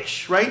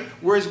Israelitish, right?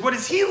 Whereas what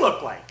does he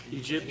look like?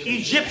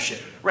 Egyptian.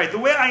 Right. The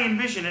way I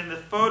envision it, and the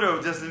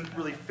photo doesn't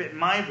really fit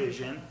my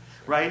vision,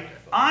 right?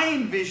 I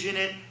envision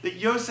it that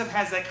Yosef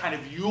has that kind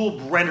of Yul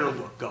Brynner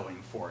look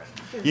going for him.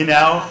 You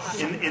know,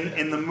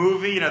 in the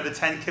movie, you know, the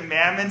Ten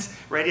Commandments,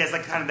 right? He has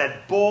like kind of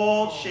that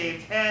bald,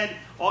 shaved head,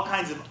 all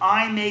kinds of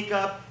eye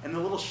makeup, and the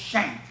little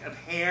shank of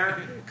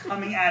hair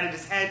coming out of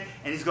his head,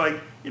 and he's going,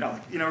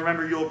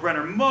 remember Yul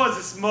Brynner,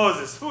 Moses,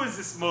 Moses, who is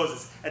this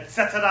Moses?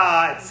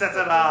 Etc.,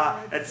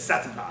 etc.,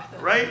 etc.,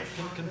 right?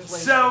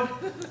 So,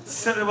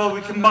 well,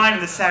 we combine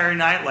the Saturday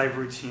Night Live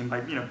routine by,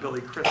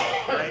 Billy Crystal,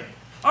 right?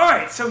 All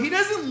right, so he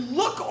doesn't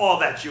look all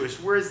that Jewish,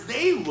 whereas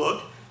they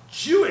look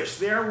Jewish.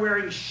 They're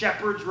wearing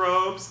shepherd's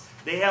robes,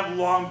 they have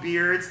long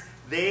beards,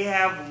 they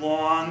have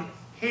long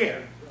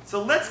hair.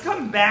 So let's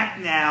come back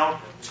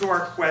now to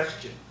our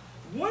question.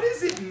 What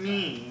does it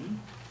mean,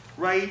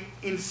 right,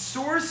 in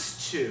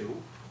source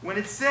 2, when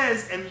it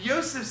says, and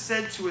Yosef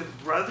said to his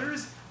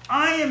brothers,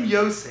 I am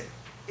Yosef.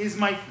 Is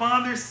my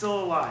father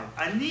still alive?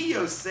 Ani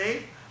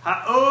Yosef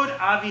ha'od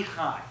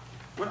avichai.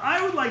 What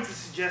I would like to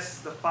suggest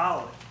is the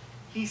following.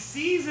 He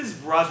sees his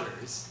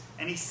brothers,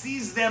 and he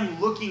sees them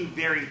looking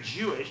very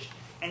Jewish,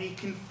 and he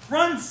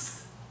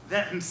confronts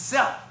them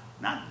himself,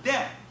 not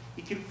them.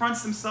 He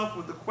confronts himself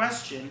with the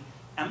question,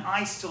 am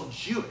I still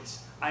Jewish?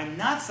 I'm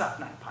not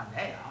Safnai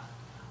Paneach.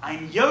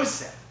 I'm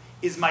Yosef.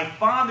 Is my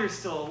father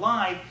still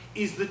alive?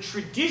 Is the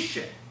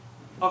tradition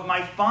of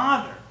my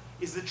father,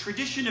 is the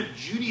tradition of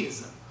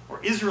Judaism, or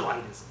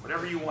Israelitism,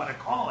 whatever you want to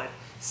call it,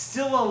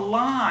 still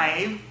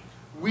alive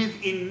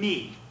within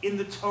me? In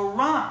the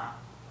Torah,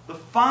 the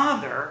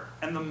father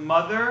and the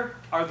mother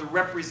are the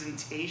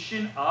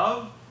representation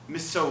of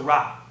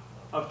Misorah,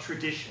 of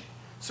tradition.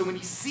 So when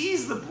he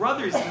sees the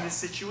brothers in this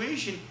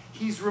situation,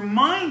 he's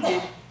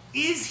reminded,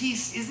 is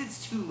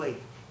it too late?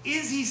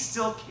 Is he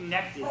still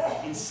connected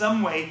in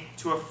some way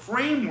to a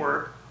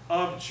framework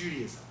of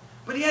Judaism?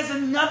 But he has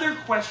another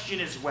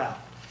question as well.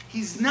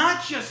 He's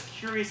not just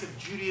curious if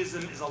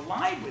Judaism is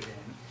alive with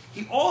him,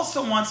 he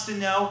also wants to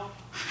know,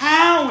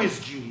 how is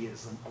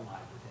Judaism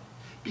alive with him?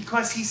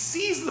 Because he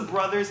sees the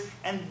brothers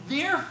and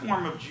their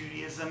form of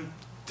Judaism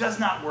does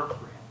not work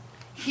for him.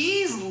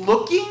 He's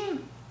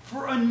looking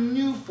for a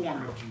new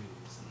form of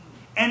Judaism.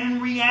 And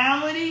in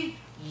reality,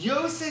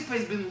 Yosef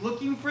has been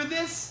looking for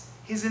this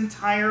his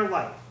entire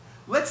life.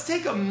 Let's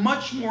take a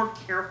much more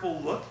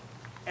careful look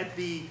at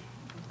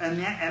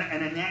and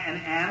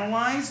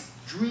analyze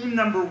dream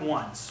number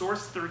 1,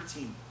 source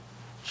 13.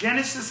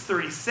 Genesis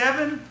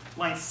 37,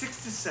 lines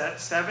 6 to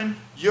 7,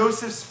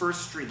 Joseph's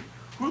first dream.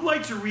 Who'd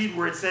like to read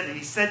where it said, and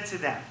he said to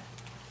them?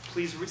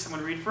 Please,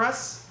 someone read for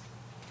us.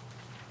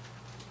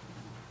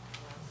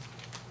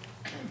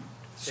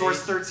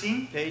 Source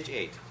 13. Page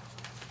 8.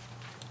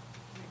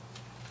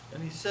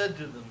 And he said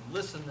to them,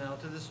 listen now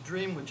to this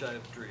dream which I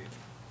have dreamed.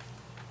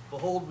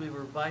 Behold, we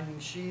were binding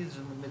sheaves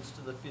in the midst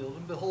of the field,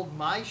 and behold,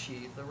 my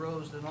sheath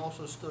arose and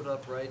also stood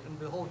upright, and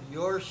behold,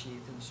 your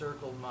sheath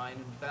encircled mine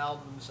and bowed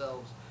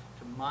themselves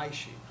to my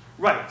sheath.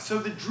 Right, so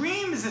the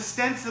dream is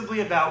ostensibly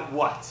about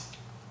what?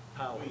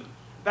 Power.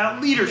 About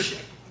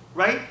leadership,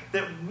 right?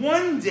 That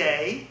one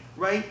day,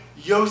 right,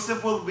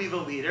 Yosef will be the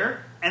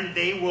leader, and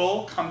they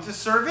will come to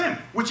serve him,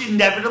 which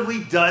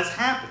inevitably does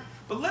happen.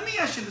 But let me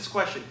ask you this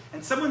question.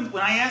 And someone,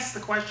 when I asked the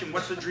question,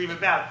 what's the dream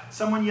about?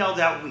 Someone yelled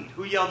out wheat.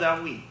 Who yelled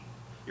out wheat?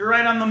 You're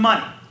right on the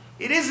money.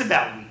 It is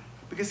about wheat.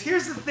 Because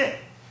here's the thing.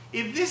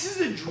 If this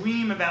is a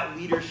dream about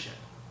leadership,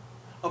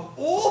 of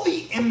all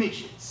the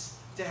images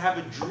to have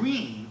a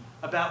dream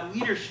about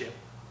leadership,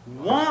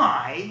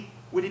 why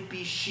would it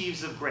be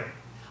sheaves of grain?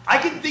 I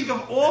can think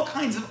of all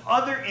kinds of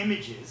other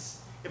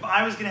images if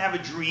I was going to have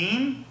a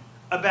dream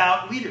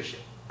about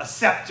leadership. A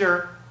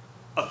scepter,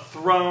 a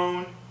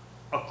throne,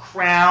 a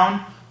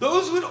crown.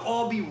 Those would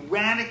all be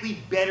radically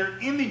better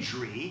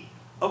imagery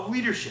of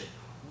leadership.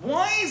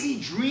 Why is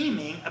he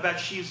dreaming about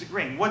sheaves of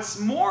grain? What's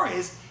more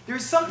is,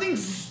 there's something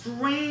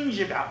strange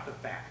about the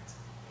fact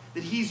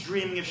that he's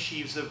dreaming of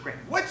sheaves of grain.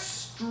 What's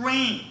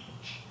strange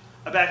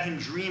about him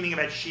dreaming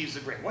about sheaves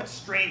of grain? What's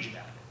strange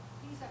about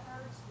it? He's a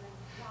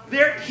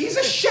herdsman. He's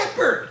a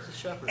shepherd. He's a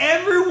shepherd.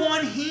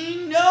 Everyone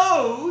he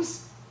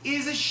knows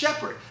is a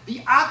shepherd.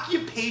 The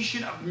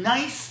occupation of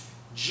nice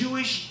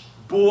Jewish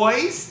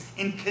boys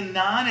in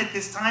Canaan at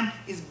this time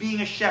is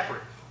being a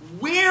shepherd.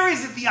 Where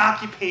is it the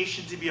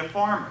occupation to be a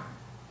farmer?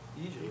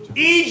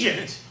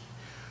 Egypt.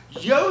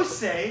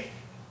 Yosef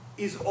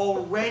is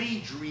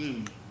already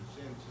dreaming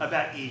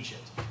about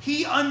Egypt.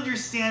 He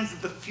understands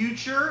that the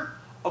future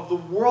of the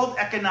world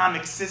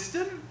economic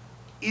system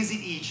is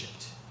in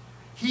Egypt.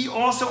 He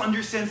also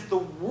understands that the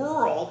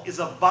world is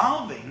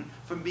evolving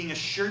from being a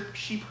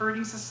sheep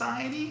herding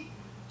society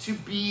to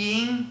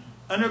being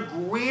an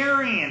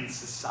agrarian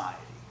society,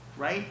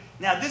 right?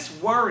 Now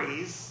this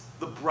worries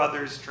the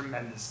brothers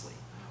tremendously.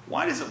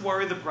 Why does it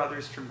worry the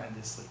brothers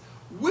tremendously?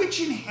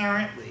 Which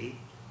inherently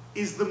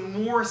is the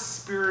more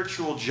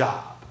spiritual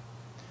job?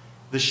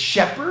 The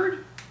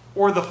shepherd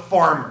or the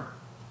farmer?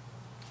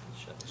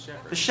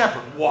 The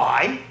shepherd.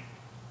 Why?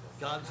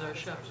 God's our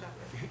shepherd.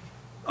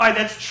 All right,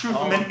 that's true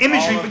from an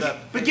imagery,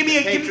 but give me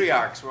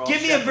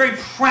a very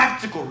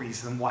practical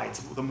reason why it's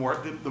the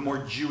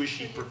more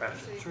Jewish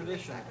profession.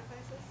 Tradition.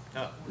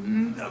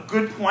 A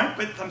good point,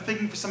 but I'm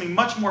thinking for something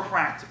much more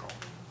practical.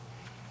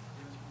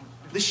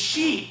 The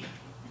sheep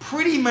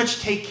pretty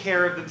much take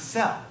care of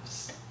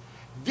themselves.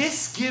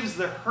 This gives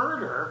the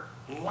herder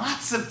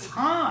lots of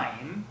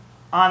time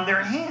on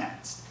their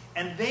hands.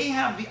 And they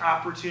have the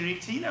opportunity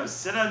to,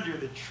 sit under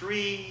the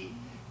tree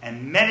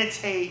and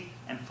meditate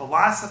and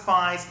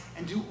philosophize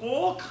and do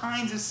all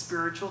kinds of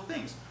spiritual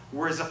things.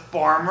 Whereas a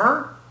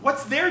farmer,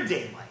 what's their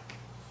day like?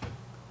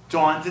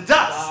 Dawn to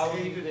dusk.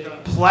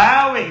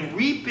 Plowing,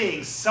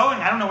 reaping, sowing.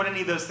 I don't know what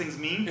any of those things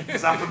mean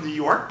because I'm from New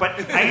York, but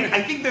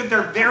I think that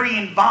they're very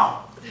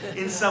involved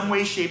in some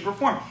way, shape, or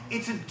form.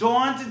 It's a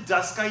dawn to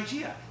dusk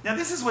idea. Now,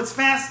 this is what's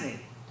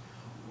fascinating.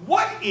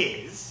 What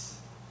is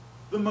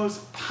the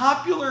most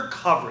popular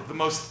covered, the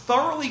most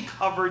thoroughly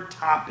covered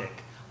topic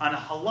on a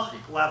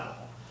halachic level,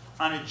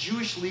 on a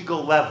Jewish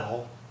legal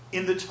level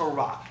in the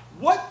Torah?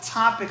 What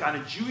topic on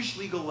a Jewish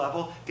legal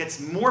level gets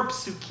more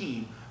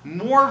psukim,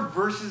 more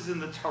verses in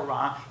the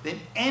Torah than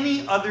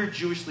any other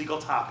Jewish legal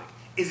topic?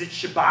 Is it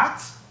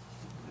Shabbat?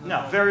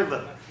 No, very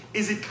little.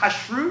 Is it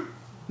kashrut?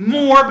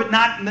 More, but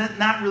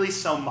not really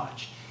so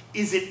much.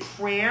 Is it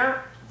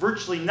prayer?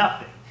 Virtually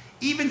nothing.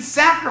 Even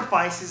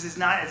sacrifices is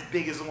not as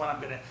big as the one I'm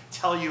going to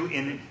tell you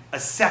in a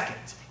second.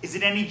 Is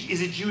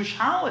it Jewish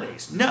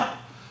holidays? No.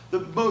 The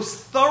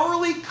most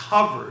thoroughly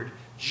covered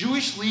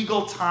Jewish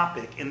legal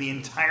topic in the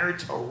entire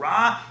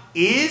Torah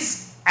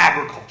is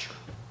agriculture.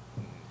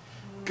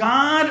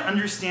 God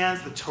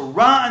understands, the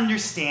Torah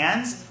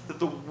understands that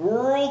the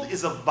world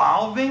is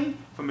evolving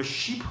from a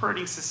sheep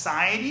herding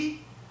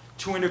society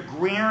to an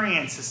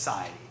agrarian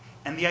society.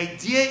 And the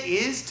idea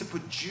is to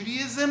put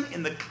Judaism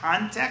in the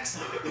context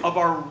of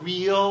our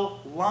real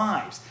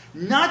lives.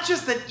 Not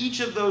just that each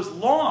of those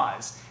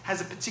laws has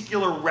a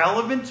particular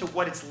relevance to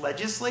what it's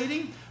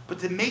legislating, but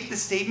to make the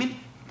statement,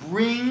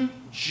 bring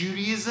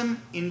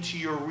Judaism into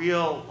your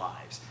real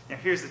lives. Now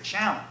here's the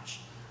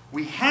challenge.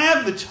 We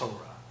have the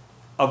Torah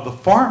of the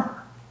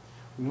farmer.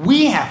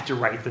 We have to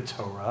write the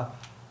Torah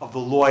of the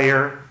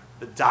lawyer,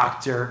 the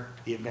doctor,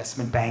 the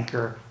investment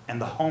banker, and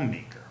the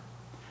homemaker.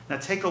 Now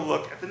take a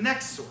look at the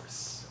next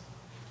source.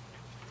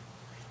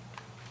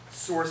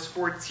 Source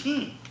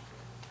 14.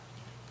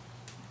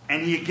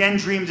 And he again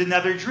dreamed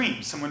another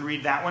dream. Someone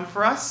read that one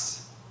for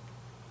us.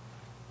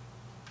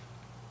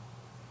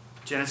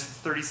 Genesis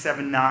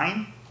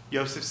 37:9.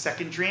 Joseph's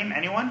second dream.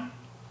 Anyone?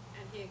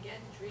 And he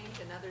again dreamed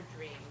another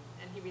dream,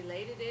 and he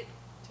related it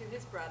to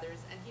his brothers,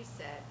 and he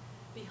said,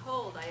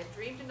 Behold, I have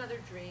dreamed another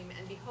dream,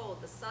 and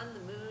behold, the sun, the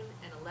moon,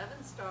 and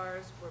 11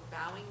 stars were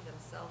bowing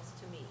themselves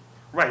to me.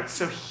 Right,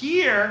 so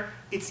here,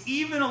 it's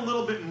even a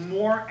little bit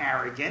more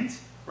arrogant,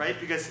 right?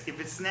 Because if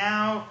it's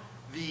now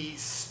the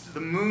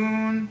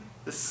moon,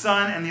 the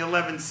sun, and the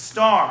 11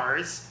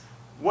 stars,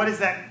 what is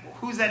that?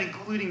 Who's that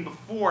including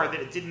before that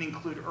it didn't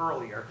include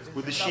earlier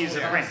with the sheaves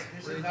of grain?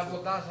 This is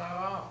Avodah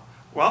Zarah.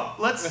 Well,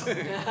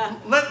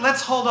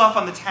 let's hold off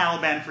on the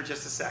Taliban for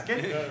just a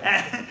second.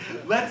 And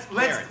let's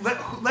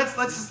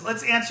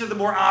answer the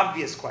more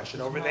obvious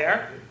question over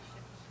there.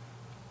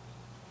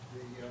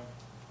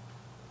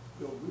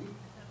 The wheat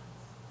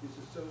is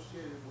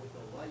associated with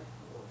the life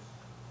force,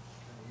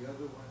 and the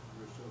other ones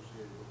are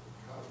associated with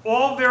the cow.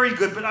 All very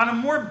good, but on a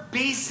more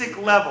basic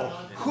level,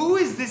 who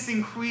is this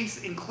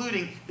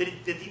including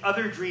that the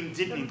other dream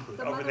didn't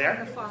include over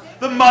there?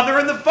 The mother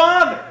and the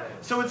father.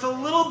 So it's a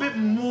little bit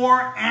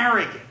more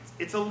arrogant.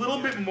 It's a little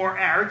bit more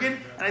arrogant,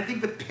 and I think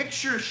the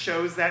picture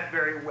shows that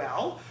very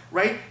well,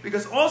 right?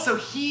 Because also,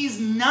 he's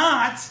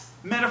not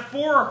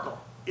metaphorical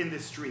in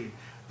this dream.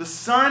 The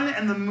sun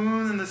and the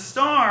moon and the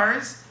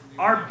stars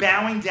are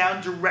bowing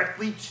down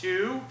directly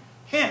to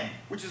him,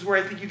 which is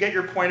where I think you get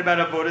your point about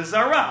Avodah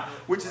Zarah,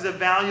 which is a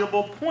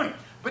valuable point.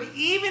 But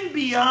even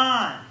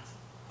beyond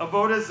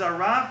Avodah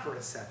Zarah for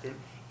a second,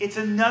 it's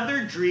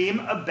another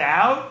dream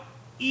about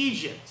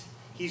Egypt.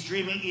 He's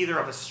dreaming either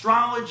of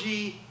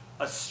astrology,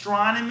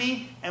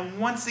 astronomy, and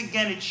once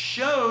again it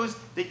shows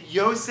that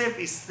Yosef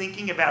is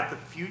thinking about the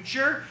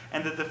future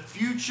and that the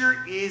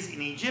future is in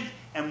Egypt.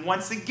 And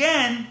once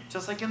again,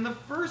 just like in the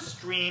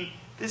first dream,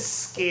 this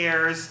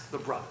scares the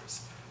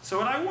brothers. So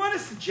what I want to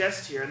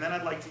suggest here, and then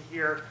I'd like to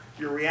hear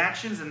your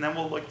reactions, and then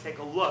we'll take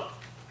a look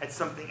at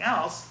something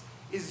else,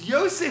 is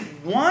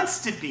Yosef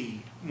wants to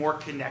be more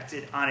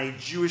connected on a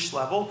Jewish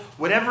level,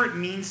 whatever it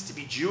means to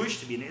be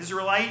Jewish, to be an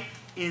Israelite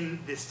in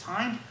this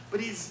time, but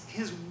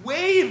his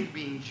way of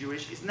being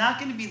Jewish is not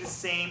going to be the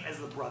same as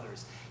the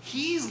brothers.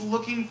 He's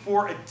looking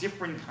for a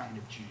different kind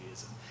of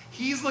Judaism.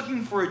 He's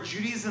looking for a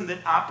Judaism that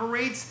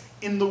operates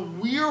in the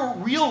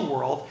real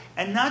world,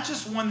 and not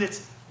just one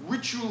that's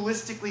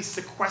ritualistically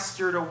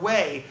sequestered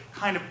away,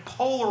 kind of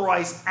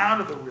polarized out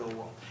of the real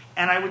world.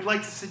 And I would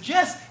like to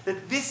suggest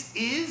that this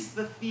is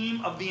the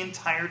theme of the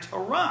entire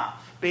Torah,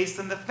 based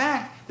on the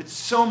fact that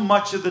so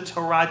much of the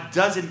Torah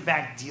does in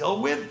fact deal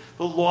with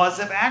the laws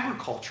of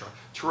agriculture,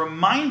 to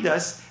remind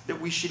us that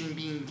we should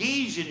be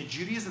engaged in a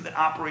Judaism that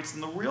operates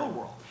in the real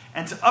world.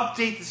 And to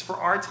update this for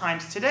our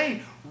times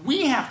today,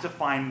 we have to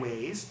find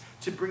ways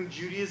to bring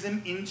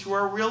Judaism into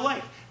our real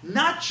life.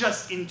 Not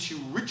just into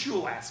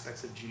ritual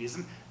aspects of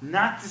Judaism,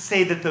 not to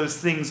say that those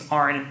things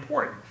aren't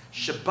important.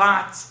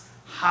 Shabbat,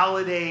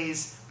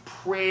 holidays,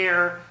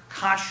 prayer,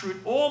 kashrut,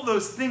 all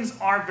those things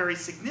are very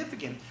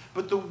significant.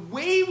 But the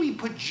way we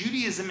put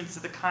Judaism into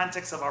the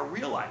context of our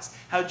real lives,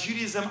 how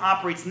Judaism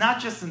operates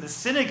not just in the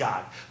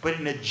synagogue, but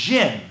in a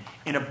gym,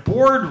 in a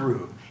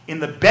boardroom, in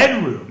the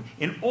bedroom,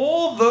 in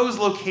all those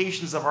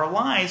locations of our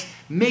lives,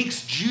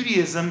 makes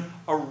Judaism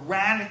a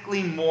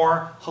radically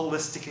more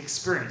holistic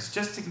experience.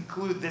 Just to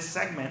conclude this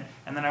segment,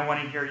 and then I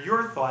want to hear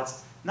your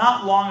thoughts,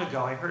 not long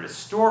ago I heard a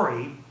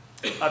story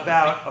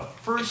about a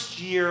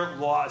first-year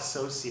law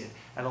associate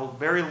at a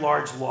very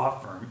large law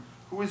firm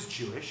who was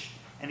Jewish,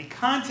 and he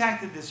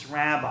contacted this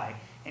rabbi,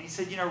 and he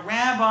said, you know,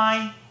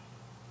 Rabbi,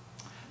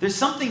 there's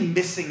something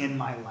missing in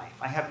my life.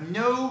 I have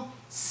no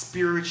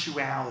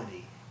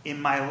spirituality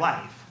in my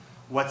life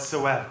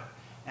whatsoever.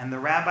 And the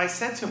rabbi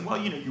said to him,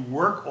 well, you know, you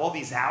work all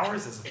these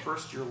hours as a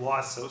first-year law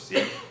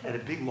associate at a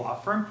big law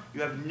firm.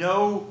 You have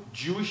no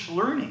Jewish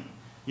learning,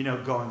 you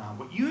know, going on.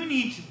 What you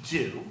need to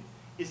do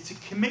is to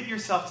commit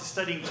yourself to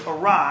studying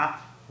Torah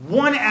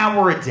 1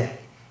 hour a day,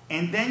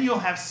 and then you'll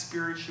have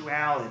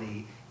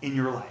spirituality in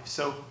your life.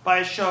 So by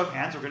a show of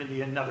hands, we're going to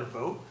do another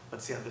vote.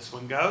 Let's see how this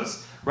one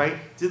goes, right?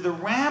 Did the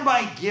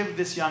rabbi give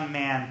this young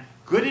man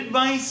good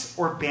advice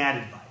or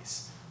bad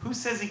advice? Who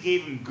says he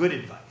gave him good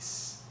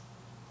advice?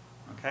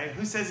 Okay,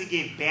 who says he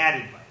gave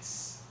bad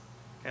advice?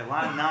 Okay, a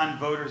lot of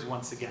non-voters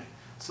once again.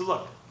 So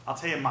look, I'll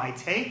tell you my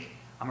take.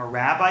 I'm a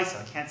rabbi, so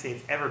I can't say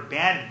it's ever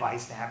bad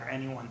advice to have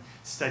anyone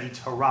study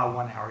Torah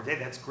 1 hour a day.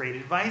 That's great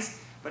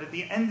advice. But at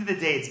the end of the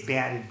day, it's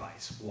bad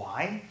advice.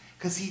 Why?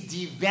 because he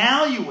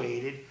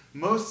devaluated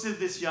most of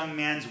this young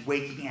man's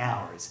waking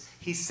hours.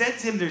 He said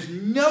to him, there's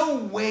no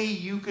way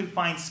you can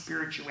find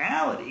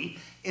spirituality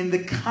in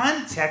the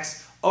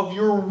context of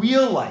your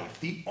real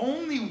life. The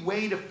only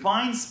way to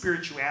find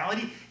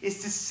spirituality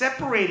is to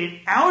separate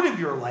it out of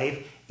your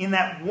life in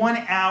that 1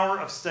 hour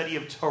of study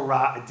of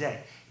Torah a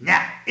day.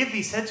 Now, if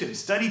he said to him,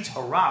 study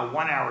Torah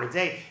 1 hour a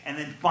day and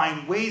then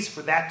find ways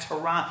for that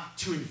Torah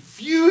to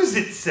infuse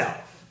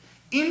itself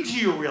into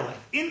your real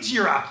life, into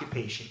your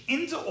occupation,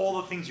 into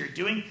all the things you're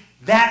doing,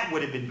 that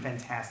would have been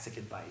fantastic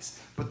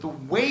advice. But the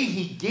way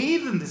he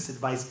gave them this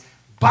advice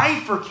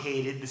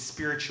bifurcated the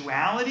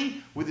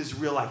spirituality with his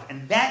real life.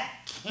 And that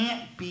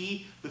can't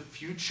be the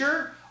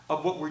future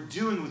of what we're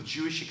doing with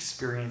Jewish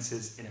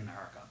experiences in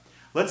America.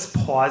 Let's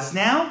pause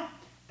now,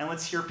 and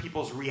let's hear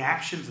people's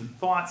reactions and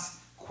thoughts,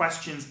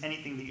 questions,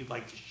 anything that you'd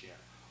like to share.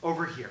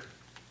 Over here.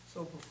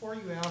 So before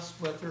you asked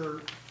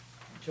whether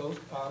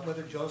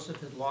Joseph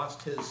had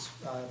lost his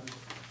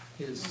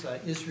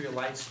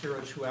Israelite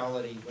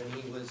spirituality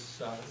when he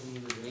was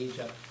in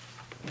Egypt,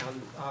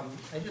 and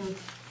I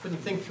couldn't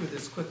think through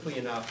this quickly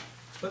enough.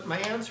 But my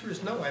answer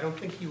is no. I don't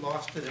think he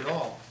lost it at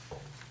all.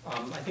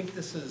 I think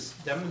this is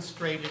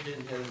demonstrated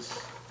in his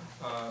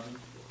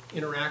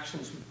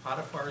interactions with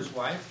Potiphar's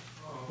wife,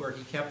 where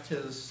he kept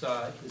his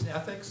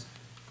ethics,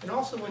 and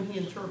also when he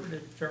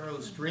interpreted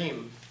Pharaoh's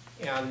dream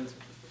and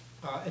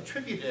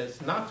attributed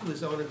it not to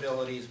his own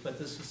abilities, but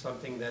this is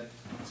something that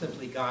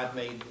simply God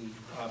made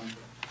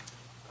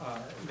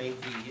the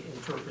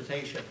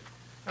interpretation.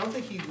 I don't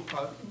think he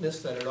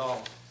missed that at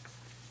all.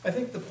 I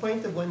think the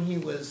point that when he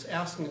was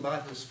asking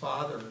about his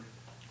father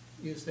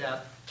is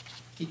that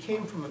he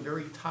came from a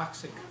very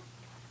toxic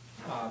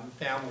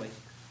family.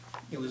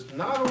 It was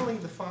not only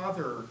the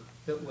father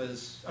that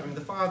was,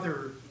 the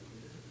father,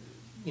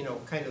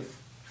 kind of,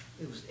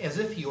 it was as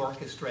if he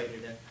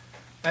orchestrated it.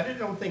 I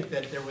don't think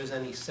that there was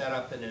any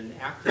setup and an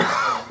active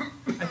plan.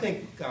 I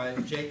think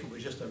Jacob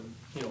was just a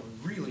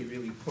really,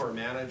 really poor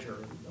manager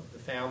of the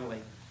family.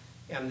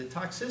 And the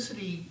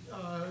toxicity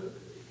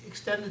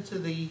extended to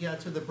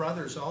the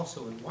brothers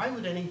also. And why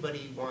would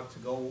anybody want to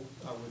go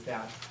with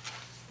that?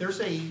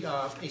 There's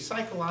a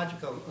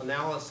psychological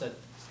analysis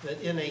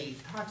that in a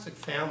toxic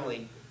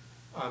family,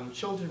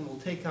 children will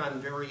take on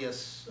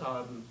various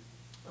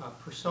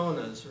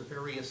personas or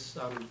various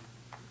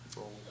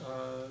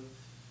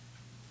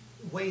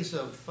ways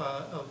of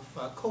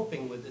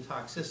coping with the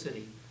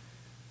toxicity.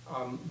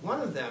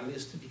 One of them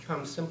is to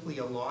become simply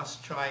a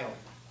lost child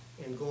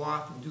and go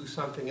off and do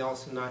something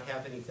else and not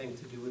have anything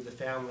to do with the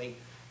family.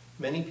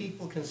 Many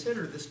people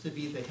consider this to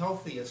be the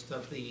healthiest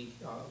of the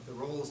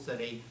roles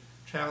that a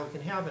child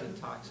can have in a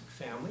toxic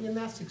family, and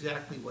that's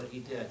exactly what he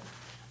did.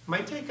 My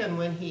take on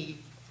when he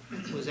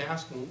was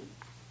asking,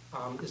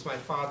 is my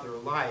father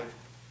alive?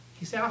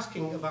 He's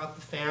asking about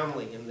the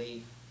family and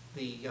the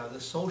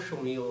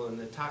social meal and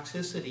the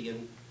toxicity,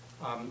 and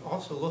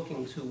also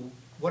looking to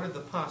what are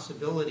the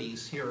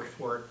possibilities here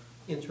for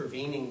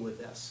intervening with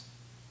this.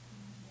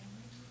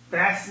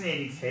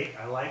 Fascinating take.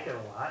 I like it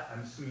a lot.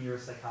 I'm assuming you're a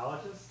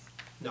psychologist?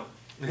 No.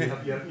 You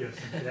have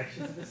some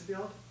connections in this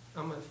field?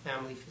 I'm a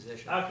family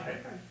physician. Okay,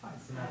 fine.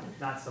 So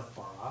not so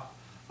far off.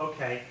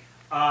 Okay.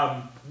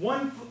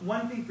 One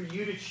thing for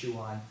you to chew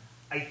on.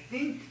 I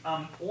think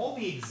all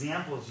the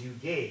examples you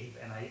gave,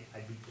 and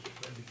I'd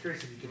be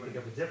curious if you could think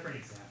of a different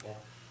example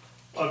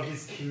of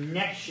his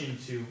connection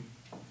to,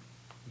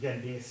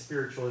 again, being a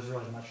spiritual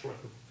Israelite. I'm not sure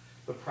what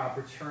the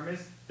proper term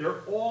is.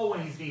 They're all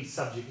when he's being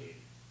subjugated.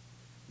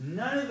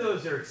 None of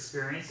those are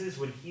experiences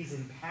when he's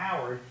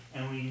empowered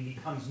and when he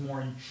becomes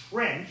more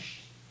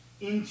entrenched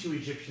into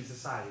Egyptian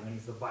society, when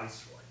he's the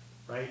viceroy,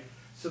 right?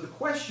 So the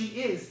question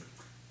is,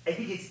 I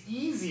think it's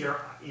easier,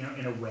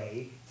 in a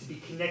way, to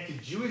be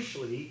connected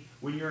Jewishly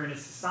when you're in a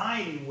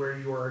society where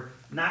you're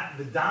not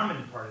the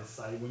dominant part of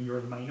society, when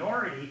you're the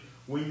minority,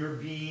 when you're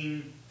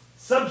being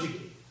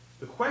subjugated.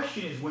 The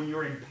question is, when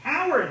you're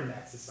empowered in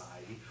that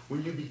society,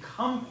 when you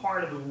become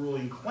part of the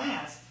ruling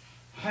class,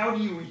 how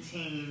do you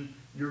retain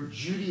your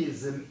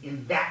Judaism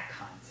in that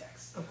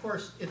context? Of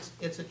course,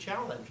 it's a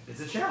challenge.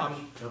 It's a challenge,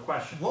 no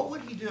question. What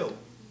would he do?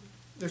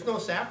 There's no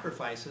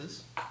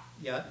sacrifices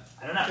yet.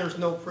 I don't know. There's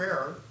no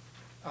prayer.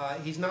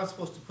 He's not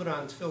supposed to put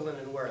on tefillin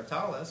and wear a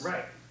talis.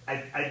 Right.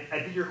 I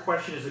think your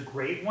question is a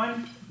great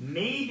one.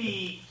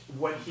 Maybe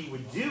what he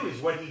would do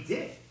is what he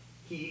did.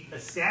 He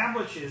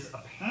establishes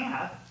a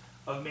path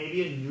of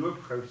maybe a new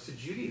approach to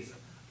Judaism,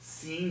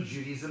 seeing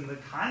Judaism in the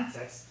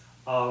context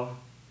of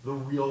the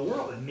real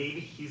world. And maybe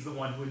he's the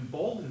one who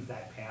emboldens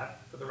that path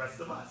for the rest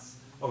of us.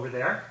 Over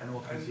there, and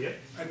we'll come to you.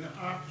 An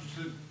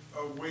opposite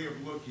way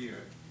of looking at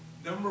it.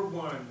 Number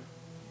one,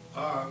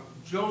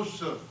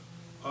 Joseph,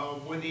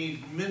 when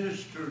he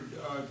ministered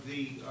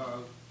the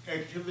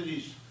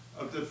activities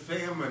of the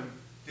famine,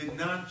 did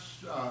not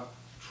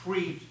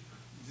treat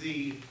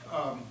the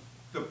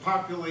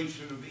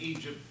population of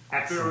Egypt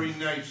very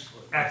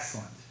nicely.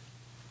 Excellent.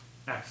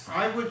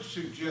 I would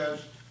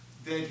suggest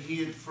that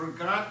he had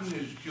forgotten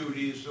his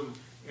Judaism,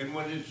 and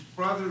when his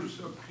brothers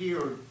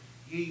appeared,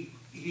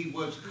 he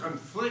was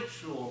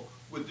conflictual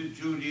with the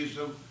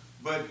Judaism,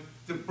 but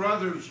the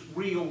brothers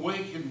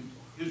reawakened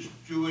his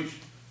Jewish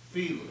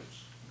feelings.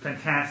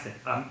 Fantastic.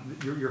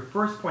 Your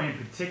first point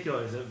in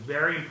particular is a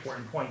very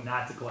important point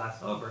not to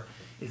gloss over,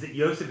 is that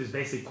Yosef is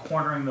basically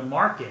cornering the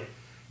market,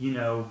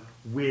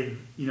 with,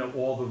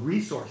 all the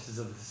resources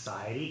of the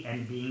society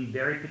and being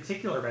very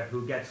particular about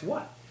who gets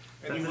what.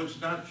 And he was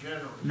not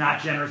generous.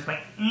 Not generous by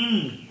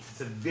any means.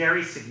 It's a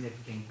very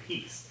significant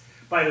piece.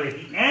 By the way, at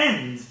the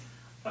end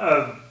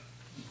of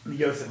the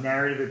Yosef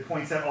narrative, it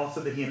points out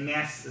also that he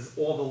amasses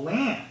all the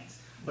land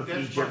of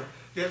Egypt.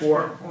 That's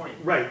my point.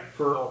 Right,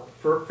 for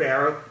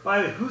Pharaoh.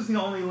 By the way, who's the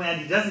only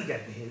land he doesn't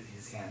get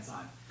his hands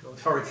on?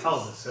 The Torah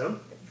tells us so.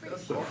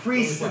 The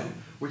priest land,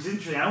 which is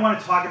interesting. I don't want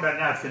to talk about it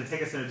now. It's going to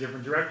take us in a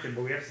different direction,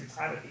 but we have some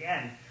time at the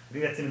end. I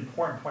think that's an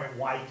important point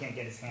why he can't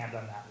get his hands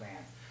on that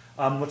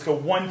land. Let's go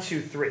 1, 2,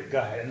 3. Go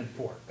ahead, and then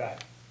 4. Go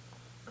ahead.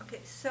 Okay,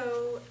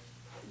 so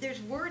there's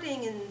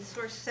wording in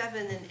source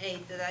 7 and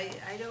 8 that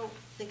I don't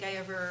think I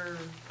ever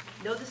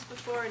noticed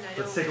before, and I don't.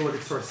 Let's take a look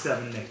at source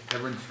 7 and 8.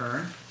 Everyone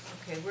turn.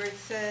 Okay, where it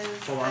says.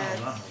 Hold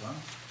on.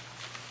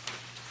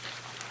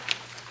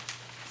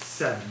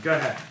 7. Go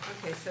ahead.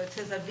 Okay, so it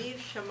says Aviv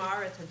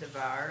Shamar et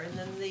Hadavar, and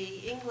then the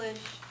English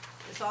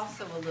is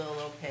also a little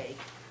opaque.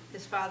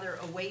 His father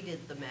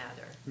awaited the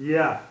matter.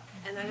 Yeah.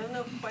 And I don't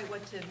know quite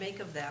what to make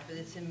of that, but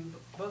it's in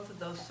both of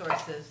those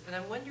sources. And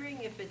I'm wondering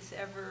if it's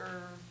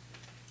ever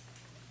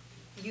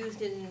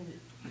used in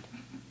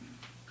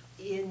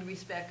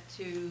respect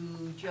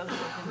to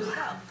Joseph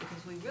himself,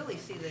 because we really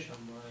see that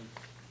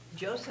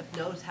Joseph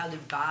knows how to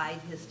bide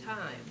his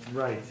time.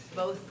 Right.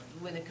 Both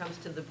when it comes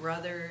to the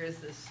brothers,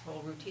 this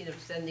whole routine of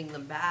sending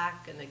them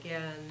back, and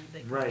again, they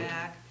come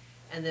back,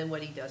 and then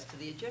what he does to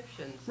the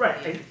Egyptians.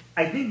 Right.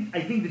 I think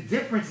the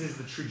difference is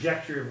the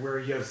trajectory of where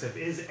Joseph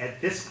is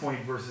at this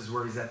point versus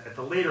where he's at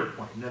the later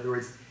point. In other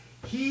words,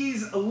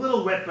 he's a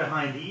little wet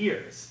behind the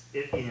ears,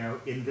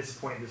 in this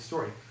point in the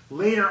story.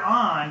 Later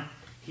on,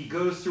 he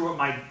goes through what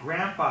my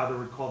grandfather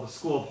would call the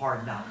school of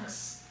hard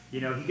knocks. He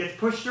gets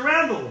pushed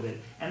around a little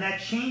bit, and that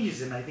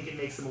changes him. I think it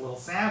makes him a little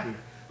savvier.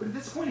 But at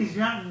this point, he's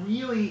not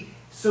really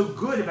so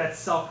good about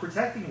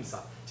self-protecting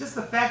himself. Just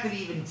the fact that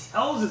he even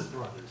tells his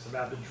brothers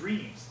about the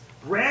dreams,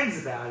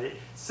 brags about it,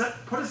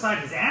 put aside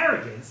his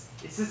arrogance,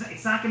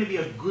 it's not going to be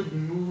a good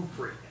move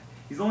for him.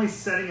 He's only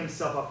setting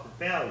himself up for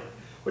failure.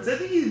 What's I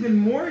think even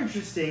more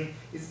interesting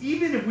is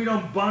even if we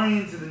don't buy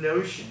into the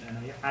notion,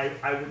 and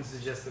I wouldn't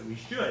suggest that we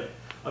should,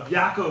 of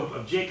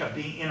Jacob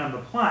being in on the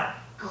plot,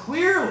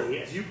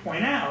 clearly, as you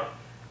point out,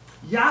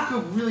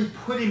 Yaakov really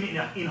put him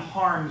in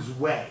harm's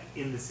way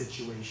in the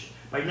situation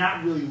by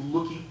not really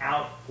looking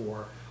out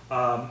for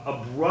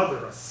a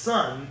brother, a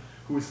son,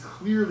 who is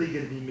clearly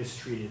going to be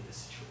mistreated in this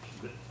situation.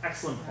 But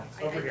excellent points.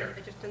 Over here.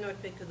 I just don't know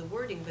what to make of the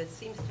wording, but it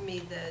seems to me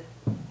that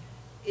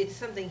it's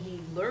something he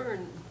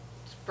learned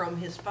from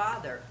his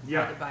father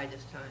how to bide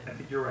his time. I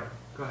think you're right.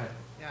 Go ahead.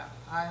 Yeah,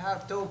 I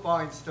have 2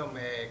 points to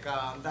make.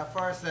 The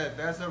first,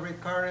 there's a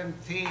recurring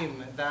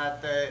theme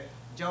that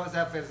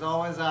Joseph is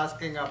always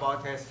asking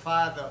about his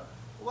father.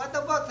 What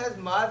about his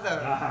mother?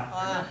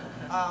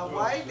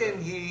 Why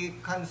didn't he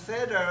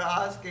consider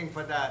asking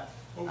for that?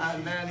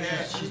 And then,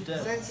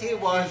 since he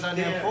was an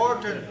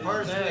important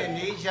person in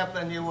Egypt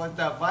and he was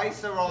the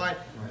viceroy,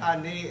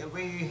 and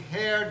we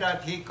hear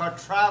that he could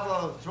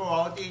travel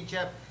throughout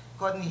Egypt,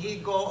 couldn't he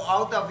go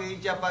out of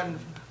Egypt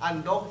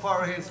and look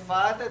for his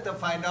father to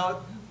find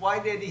out why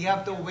did he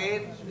have to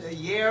wait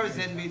years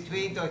in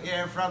between to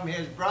hear from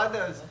his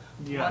brothers?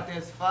 What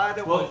his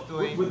father was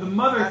doing. With the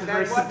mother, and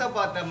then what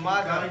about the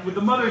mother? With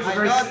the mother, it's I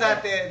know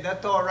that the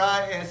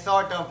Torah is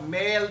sort of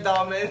male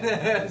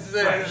dominance,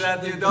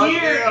 that you don't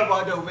hear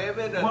about the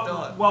women at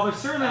all. Well, there's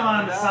certainly a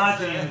lot of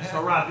misogyny in the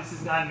Torah. This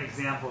is not an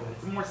example of it.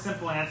 It's a more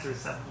simple answer, as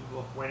some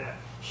people have pointed out.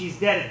 She's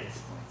dead at this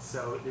point,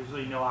 so there's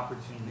really no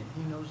opportunity.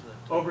 He knows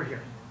that. Over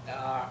here.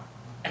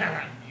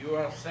 You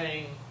are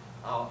saying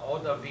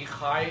Oda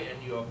Vichai,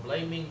 and you are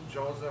blaming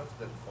Joseph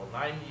that for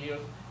 9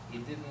 years he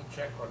didn't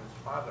check on his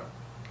father.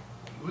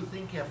 You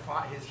think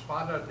his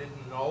father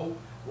didn't know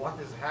what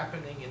is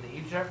happening in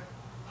Egypt?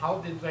 How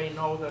did they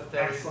know that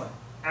there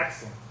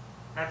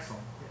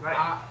Excellent.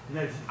 Right.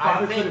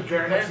 I think the 2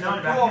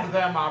 of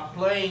them are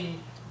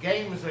playing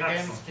games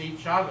against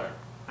each other.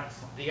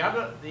 Excellent.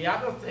 The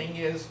other thing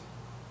is,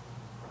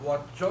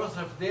 what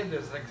Joseph did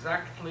is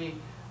exactly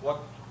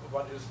what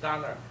is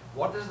done.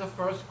 What is the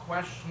first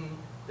question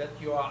that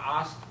you are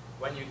asked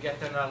when you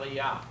get an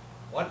aliyah?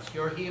 What's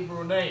your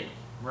Hebrew name?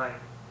 Right.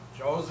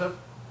 Joseph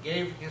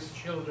gave his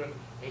children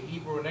a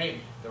Hebrew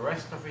name. The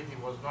rest of it he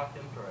was not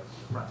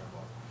interested in. Right.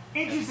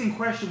 Interesting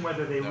question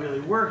whether they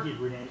really were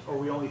Hebrew names or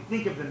we only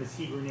think of them as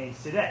Hebrew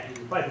names today.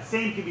 But the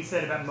same could be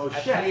said about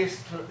Moshe. At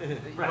least,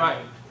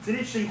 right. It's an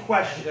interesting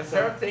question. And the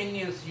third thing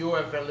is you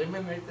have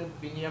eliminated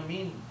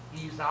Binyamin.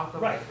 He's out of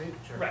the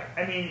picture. Right.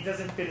 I mean, it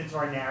doesn't fit into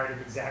our narrative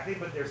exactly,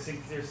 but there's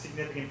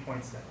significant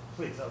points there.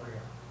 Please, over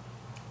here.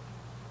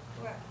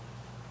 Well,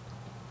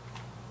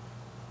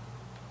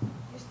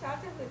 you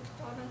started with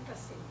Tonan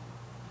Kasim.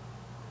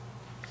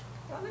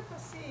 Tonan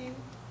Kasim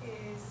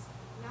is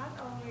not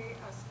only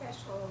a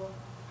special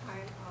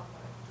kind of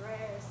a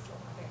dress or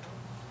whatever,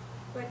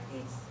 but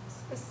it's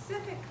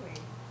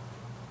specifically,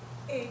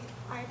 it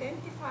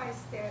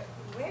identifies the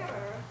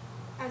wearer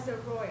as a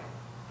royal.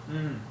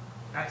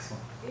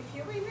 Excellent. If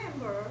you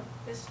remember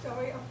the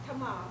story of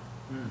Tamar,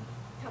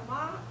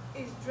 Tamar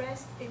is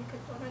dressed in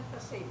Ketonat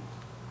Pasim,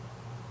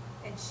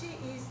 and she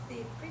is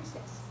the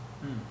princess.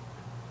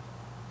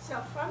 So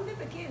from the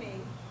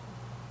beginning,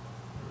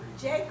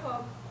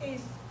 Jacob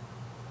is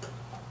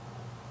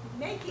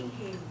making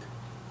him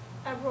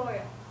a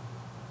royal.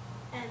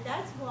 And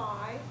that's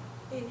why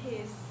in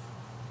his,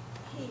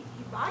 he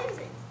buys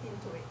it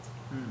into it,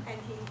 and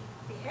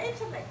he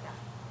behaves like that.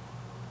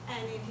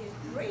 And in his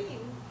dream,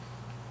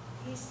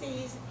 he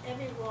sees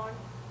everyone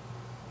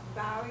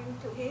bowing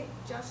to him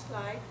just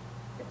like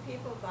the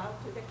people bow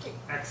to the king.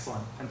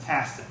 Excellent.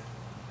 Fantastic.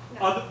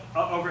 Now,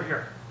 Over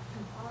here.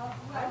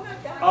 I'm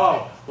not done.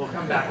 Oh, we'll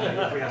come back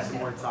later if we have some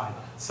more time.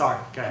 Sorry,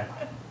 go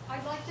ahead.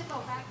 I'd like to go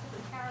back to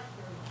the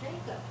character of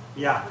Jacob.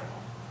 Yeah.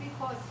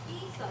 Because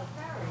he's a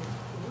very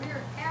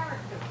weird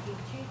character. He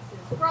cheats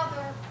his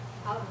brother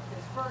out of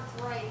his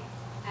birthright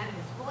and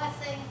his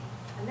blessing,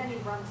 and then he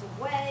runs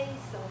away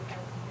so he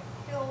doesn't get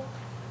killed,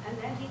 and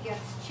then he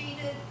gets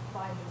cheated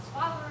by his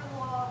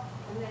father-in-law,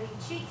 and then he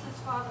cheats his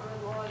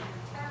father-in-law in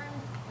return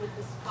with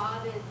the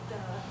spotted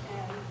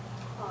and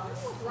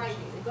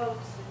striped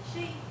goats and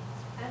sheep.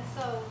 And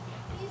so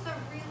he's a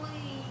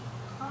really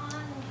con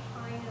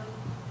kind of,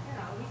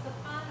 he's a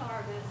con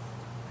artist.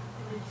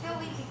 And until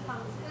he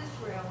becomes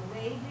Israel,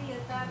 maybe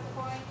at that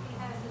point he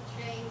has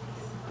a change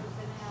in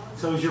personality.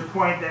 So is your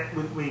point that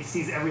when he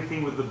sees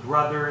everything with the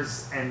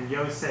brothers and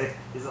Yosef,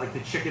 is it like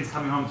the chickens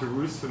coming home to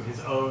roost from his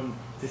own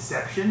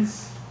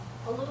deceptions?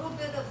 A little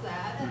bit of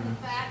that, and the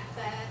fact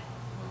that,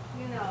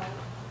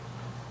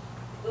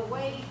 the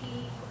way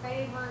he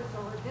favors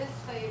or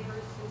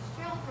disfavors his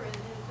children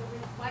is a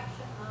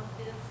reflection of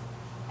his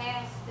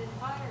past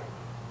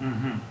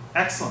entirely.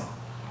 Excellent.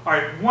 All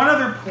right, one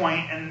other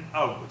point, and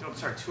I'm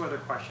sorry, two other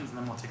questions, and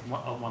then we'll take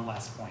one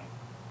last point.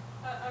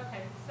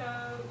 Okay, so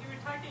you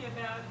were talking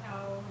about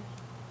how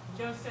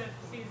Joseph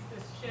sees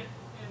this shift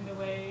in the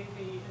way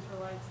the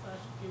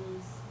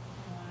Israelites/Jews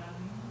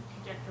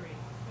trajectory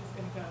is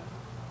going to go.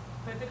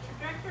 But the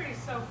trajectory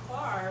so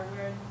far,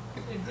 where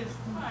in his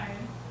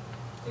time,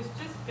 is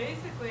just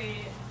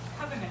basically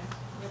covenant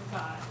with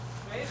God,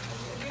 right?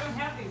 We don't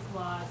have these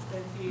laws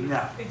that he's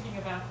thinking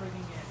about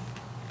bringing in.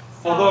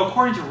 So, although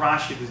according to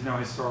Rashi, there's no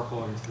historical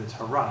order to the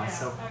Torah, Yeah,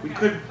 so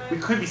okay, we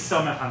could be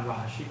somewhat on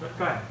Rashi, but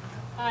go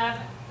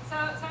ahead. So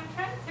I'm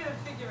trying to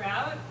figure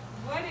out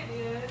what it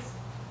is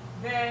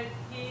that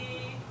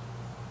he,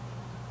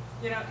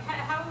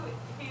 how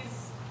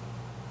he's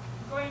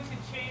going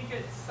to change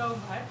it so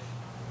much.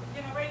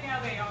 Right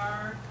now they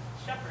are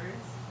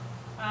shepherds,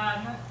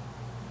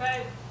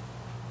 but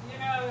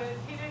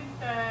he didn't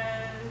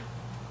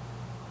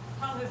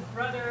tell his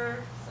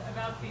brothers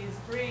about these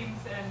dreams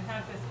and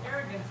have this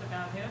arrogance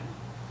about him.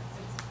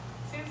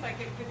 It seems like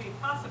it could be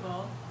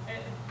possible,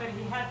 but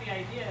he had the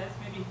ideas.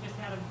 Maybe he just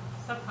had them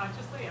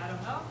subconsciously. I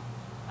don't know.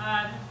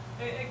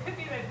 It could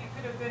be that he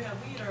could have been a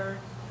leader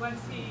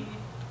once he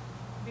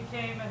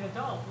became an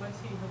adult, once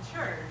he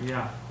matured,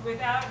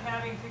 without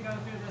having to go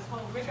through this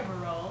whole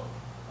rigmarole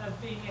of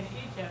being in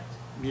Egypt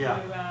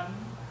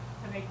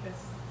to make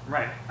this.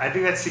 Right. I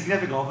think that's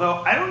significant,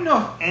 although I don't know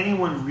if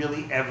anyone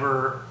really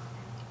ever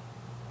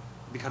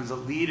becomes a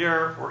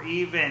leader or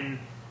even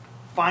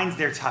finds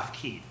their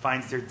tafkid,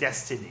 finds their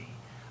destiny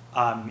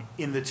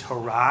in the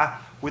Torah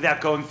without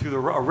going through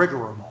a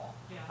rigmarole.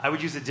 Yeah. I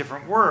would use a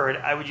different word.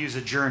 I would use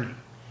a journey,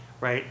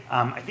 right?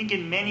 I think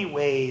in many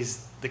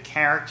ways the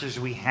characters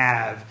we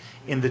have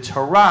in the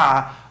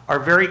Torah are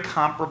very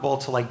comparable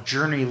to like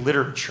journey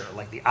literature,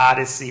 like the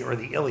Odyssey or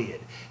the Iliad.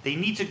 They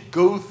need to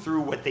go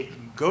through what they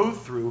can go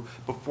through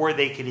before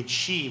they can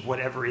achieve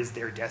whatever is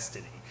their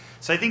destiny.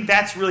 So I think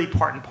that's really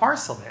part and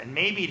parcel of it. And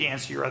maybe to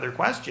answer your other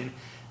question,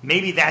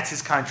 maybe that's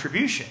his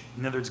contribution.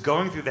 In other words,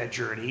 going through that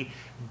journey,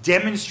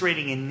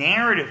 demonstrating in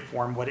narrative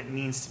form what it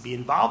means to be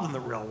involved in the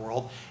real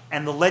world,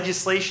 and the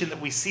legislation that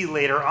we see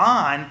later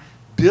on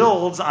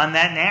builds on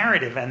that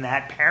narrative and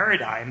that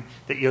paradigm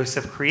that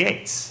Yosef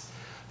creates.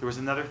 There was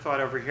another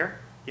thought over here.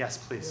 Yes,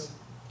 please.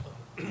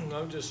 Yeah.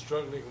 I'm just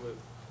struggling with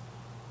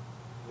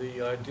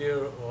the idea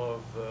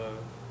of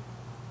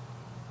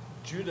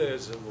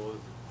Judaism or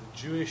the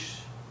Jewish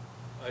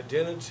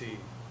identity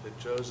that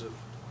Joseph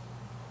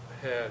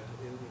had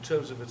in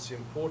terms of its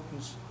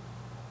importance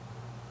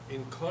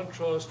in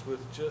contrast with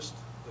just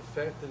the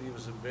fact that he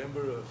was a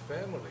member of a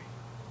family.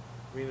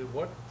 I mean, at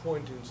what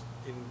point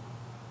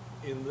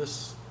in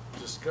this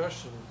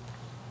discussion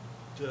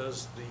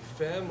does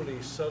the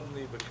family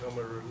suddenly become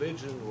a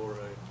religion or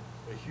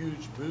a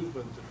huge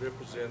movement that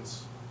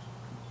represents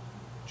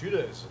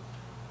Judaism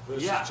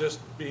versus just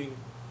being...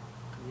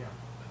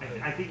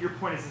 I think your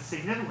point is a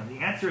significant one.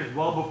 The answer is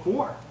well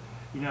before.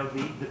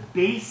 The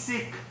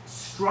basic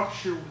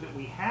structure that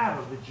we have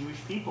of the Jewish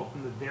people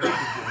from the very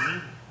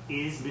beginning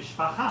is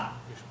mishpacha,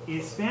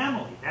 is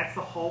family. That's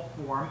the whole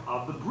form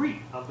of the brit,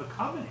 of the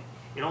covenant.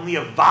 It only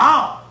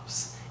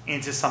evolves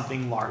into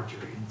something larger,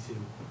 into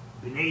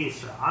B'nai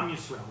Yisrael, Am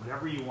Yisrael,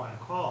 whatever you want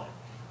to call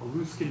it, a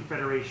loose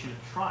confederation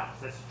of tribes.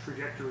 That's the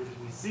trajectory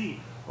that we see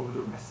over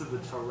the rest of the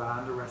Torah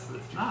and the rest of the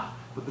Tanakh.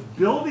 But the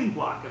building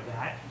block of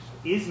that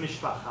is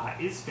mishpacha,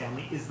 is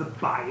family, is the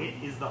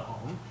bayit, is the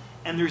home.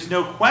 And there's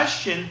no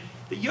question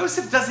that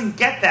Yosef doesn't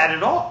get that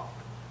at all,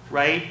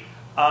 right?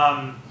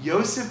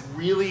 Yosef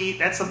really,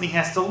 that's something he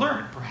has to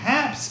learn.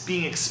 Perhaps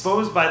being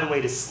exposed, by the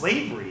way, to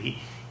slavery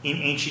in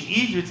ancient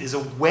Egypt is a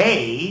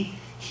way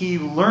he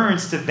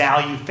learns to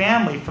value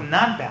family from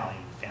not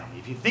valuing family.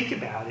 If you think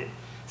about it,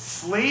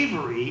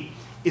 slavery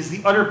is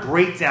the utter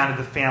breakdown of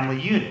the family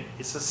unit.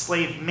 It's a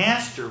slave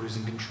master who's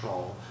in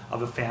control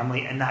of a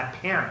family and not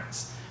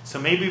parents. So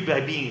maybe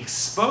by being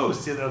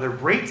exposed to the other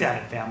breakdown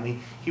of family,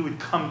 he would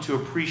come to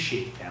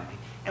appreciate family.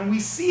 And we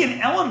see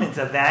an element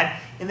of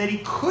that in that he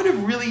could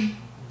have really,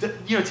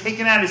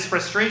 taken out his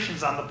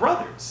frustrations on the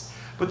brothers.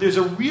 But there's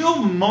a real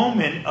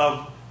moment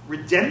of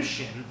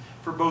redemption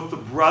for both the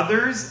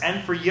brothers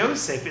and for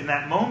Yosef in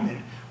that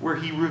moment where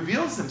he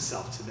reveals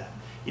himself to them.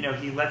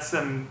 He lets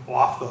them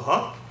off the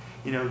hook.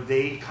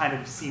 They kind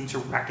of seem to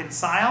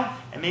reconcile.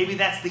 And maybe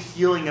that's the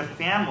healing of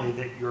family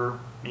that you're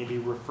maybe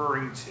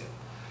referring to.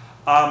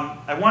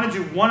 I want to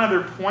do one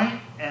other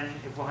point, and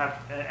if we'll have,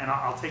 and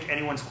I'll take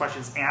anyone's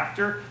questions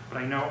after, but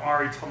I know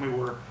Ari told me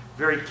we're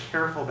very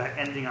careful about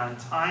ending on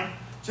time.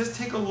 Just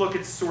take a look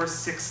at source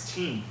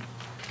 16,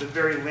 the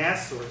very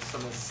last source. So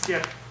I'm going to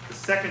skip the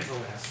second to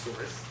last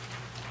source.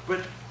 But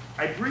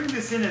I bring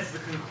this in as the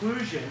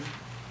conclusion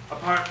to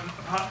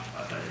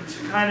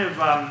kind of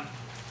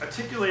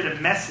articulate a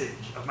message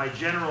of my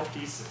general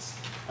thesis.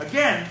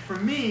 Again, for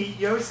me,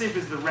 Yosef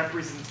is the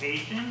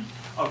representation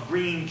of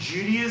bringing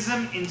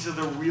Judaism into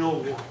the real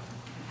world.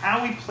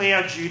 How we play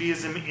out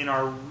Judaism in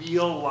our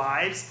real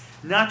lives,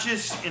 not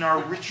just in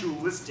our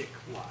ritualistic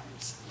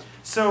lives.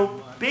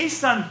 So,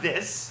 based on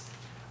this,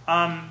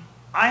 I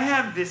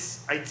have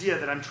this idea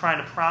that I'm trying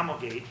to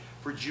promulgate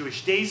for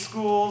Jewish day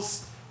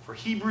schools, for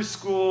Hebrew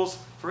schools,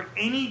 for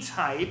any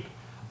type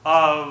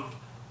of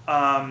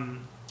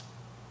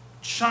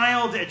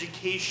child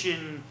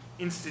education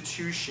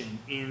institution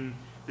in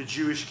the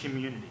Jewish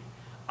community.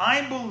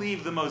 I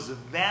believe the most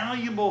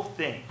valuable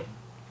thing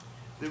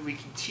that we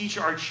can teach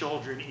our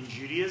children in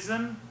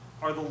Judaism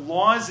are the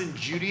laws in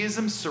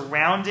Judaism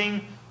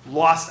surrounding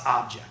lost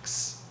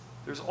objects.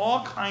 There's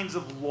all kinds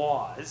of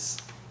laws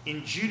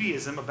in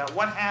Judaism about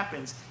what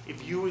happens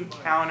if you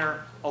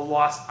encounter a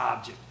lost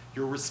object.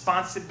 Your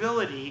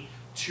responsibility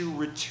to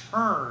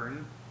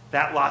return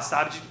that lost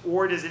object,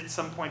 or does it at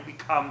some point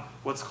become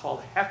what's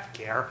called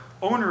hefker,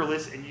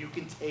 ownerless, and you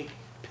can take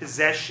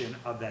possession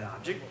of that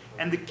object.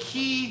 And the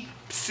key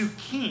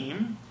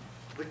psukim,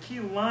 the key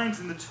lines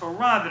in the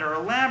Torah that are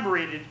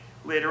elaborated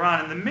later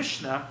on in the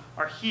Mishnah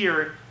are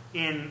here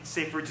in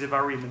Sefer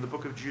Devarim, in the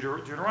book of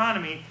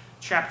Deuteronomy,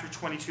 chapter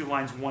 22,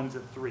 lines 1 to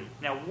 3.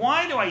 Now,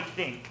 why do I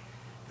think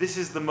this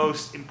is the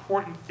most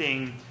important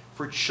thing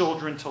for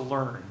children to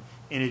learn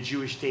in a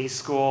Jewish day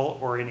school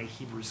or in a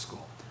Hebrew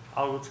school?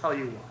 I will tell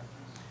you why.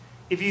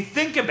 If you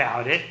think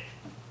about it,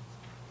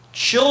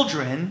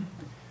 children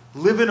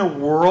live in a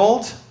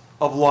world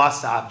of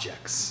lost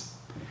objects.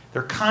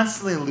 They're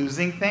constantly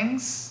losing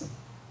things,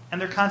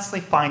 and they're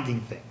constantly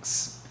finding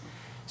things.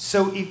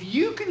 So if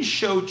you can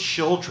show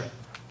children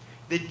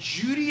that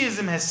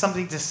Judaism has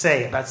something to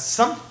say about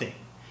something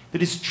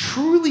that is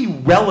truly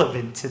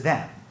relevant to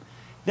them,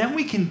 then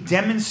we can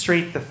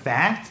demonstrate the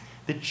fact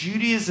that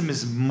Judaism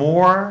is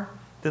more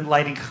than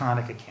lighting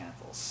Hanukkah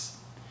candles,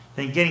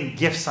 than getting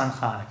gifts on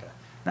Hanukkah.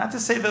 Not to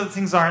say that those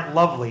things aren't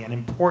lovely and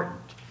important,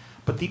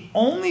 but the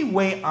only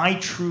way I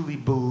truly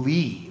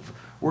believe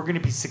we're going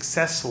to be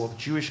successful with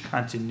Jewish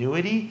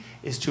continuity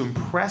is to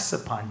impress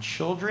upon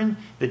children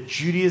that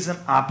Judaism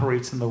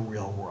operates in the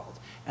real world.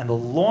 And the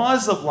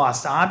laws of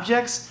lost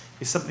objects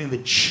is something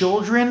that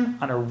children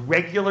on a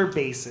regular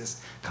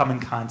basis come in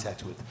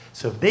contact with.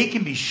 So if they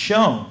can be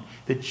shown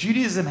that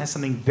Judaism has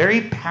something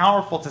very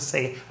powerful to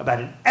say about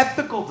an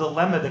ethical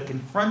dilemma that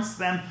confronts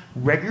them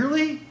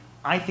regularly,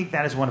 I think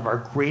that is one of our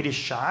greatest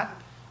shots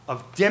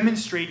of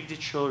demonstrating to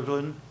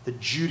children that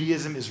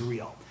Judaism is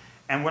real.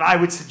 And what I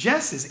would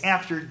suggest is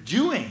after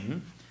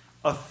doing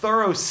a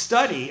thorough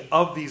study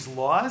of these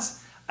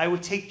laws, I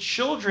would take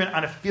children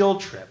on a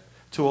field trip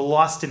to a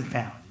Lost and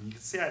Found. And you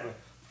can see I have a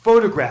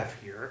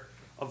photograph here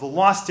of the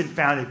Lost and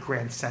Found at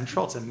Grand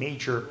Central. It's a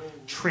major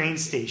train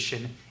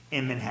station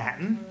in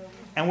Manhattan.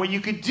 And what you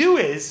could do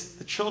is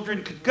the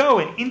children could go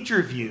and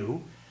interview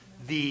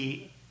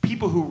the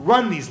people who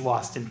run these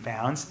Lost and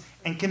Founds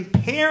and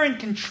compare and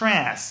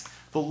contrast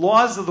the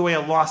laws of the way a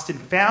Lost and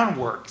Found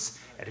works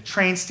at a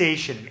train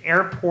station, an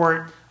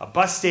airport, a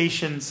bus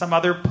station, some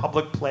other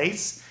public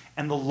place,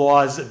 and the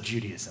laws of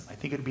Judaism. I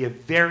think it would be a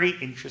very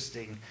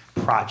interesting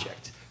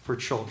project for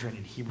children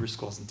in Hebrew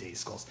schools and day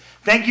schools.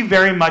 Thank you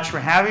very much for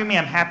having me.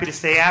 I'm happy to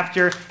stay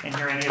after and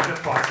hear any of the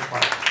thoughts of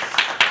questions.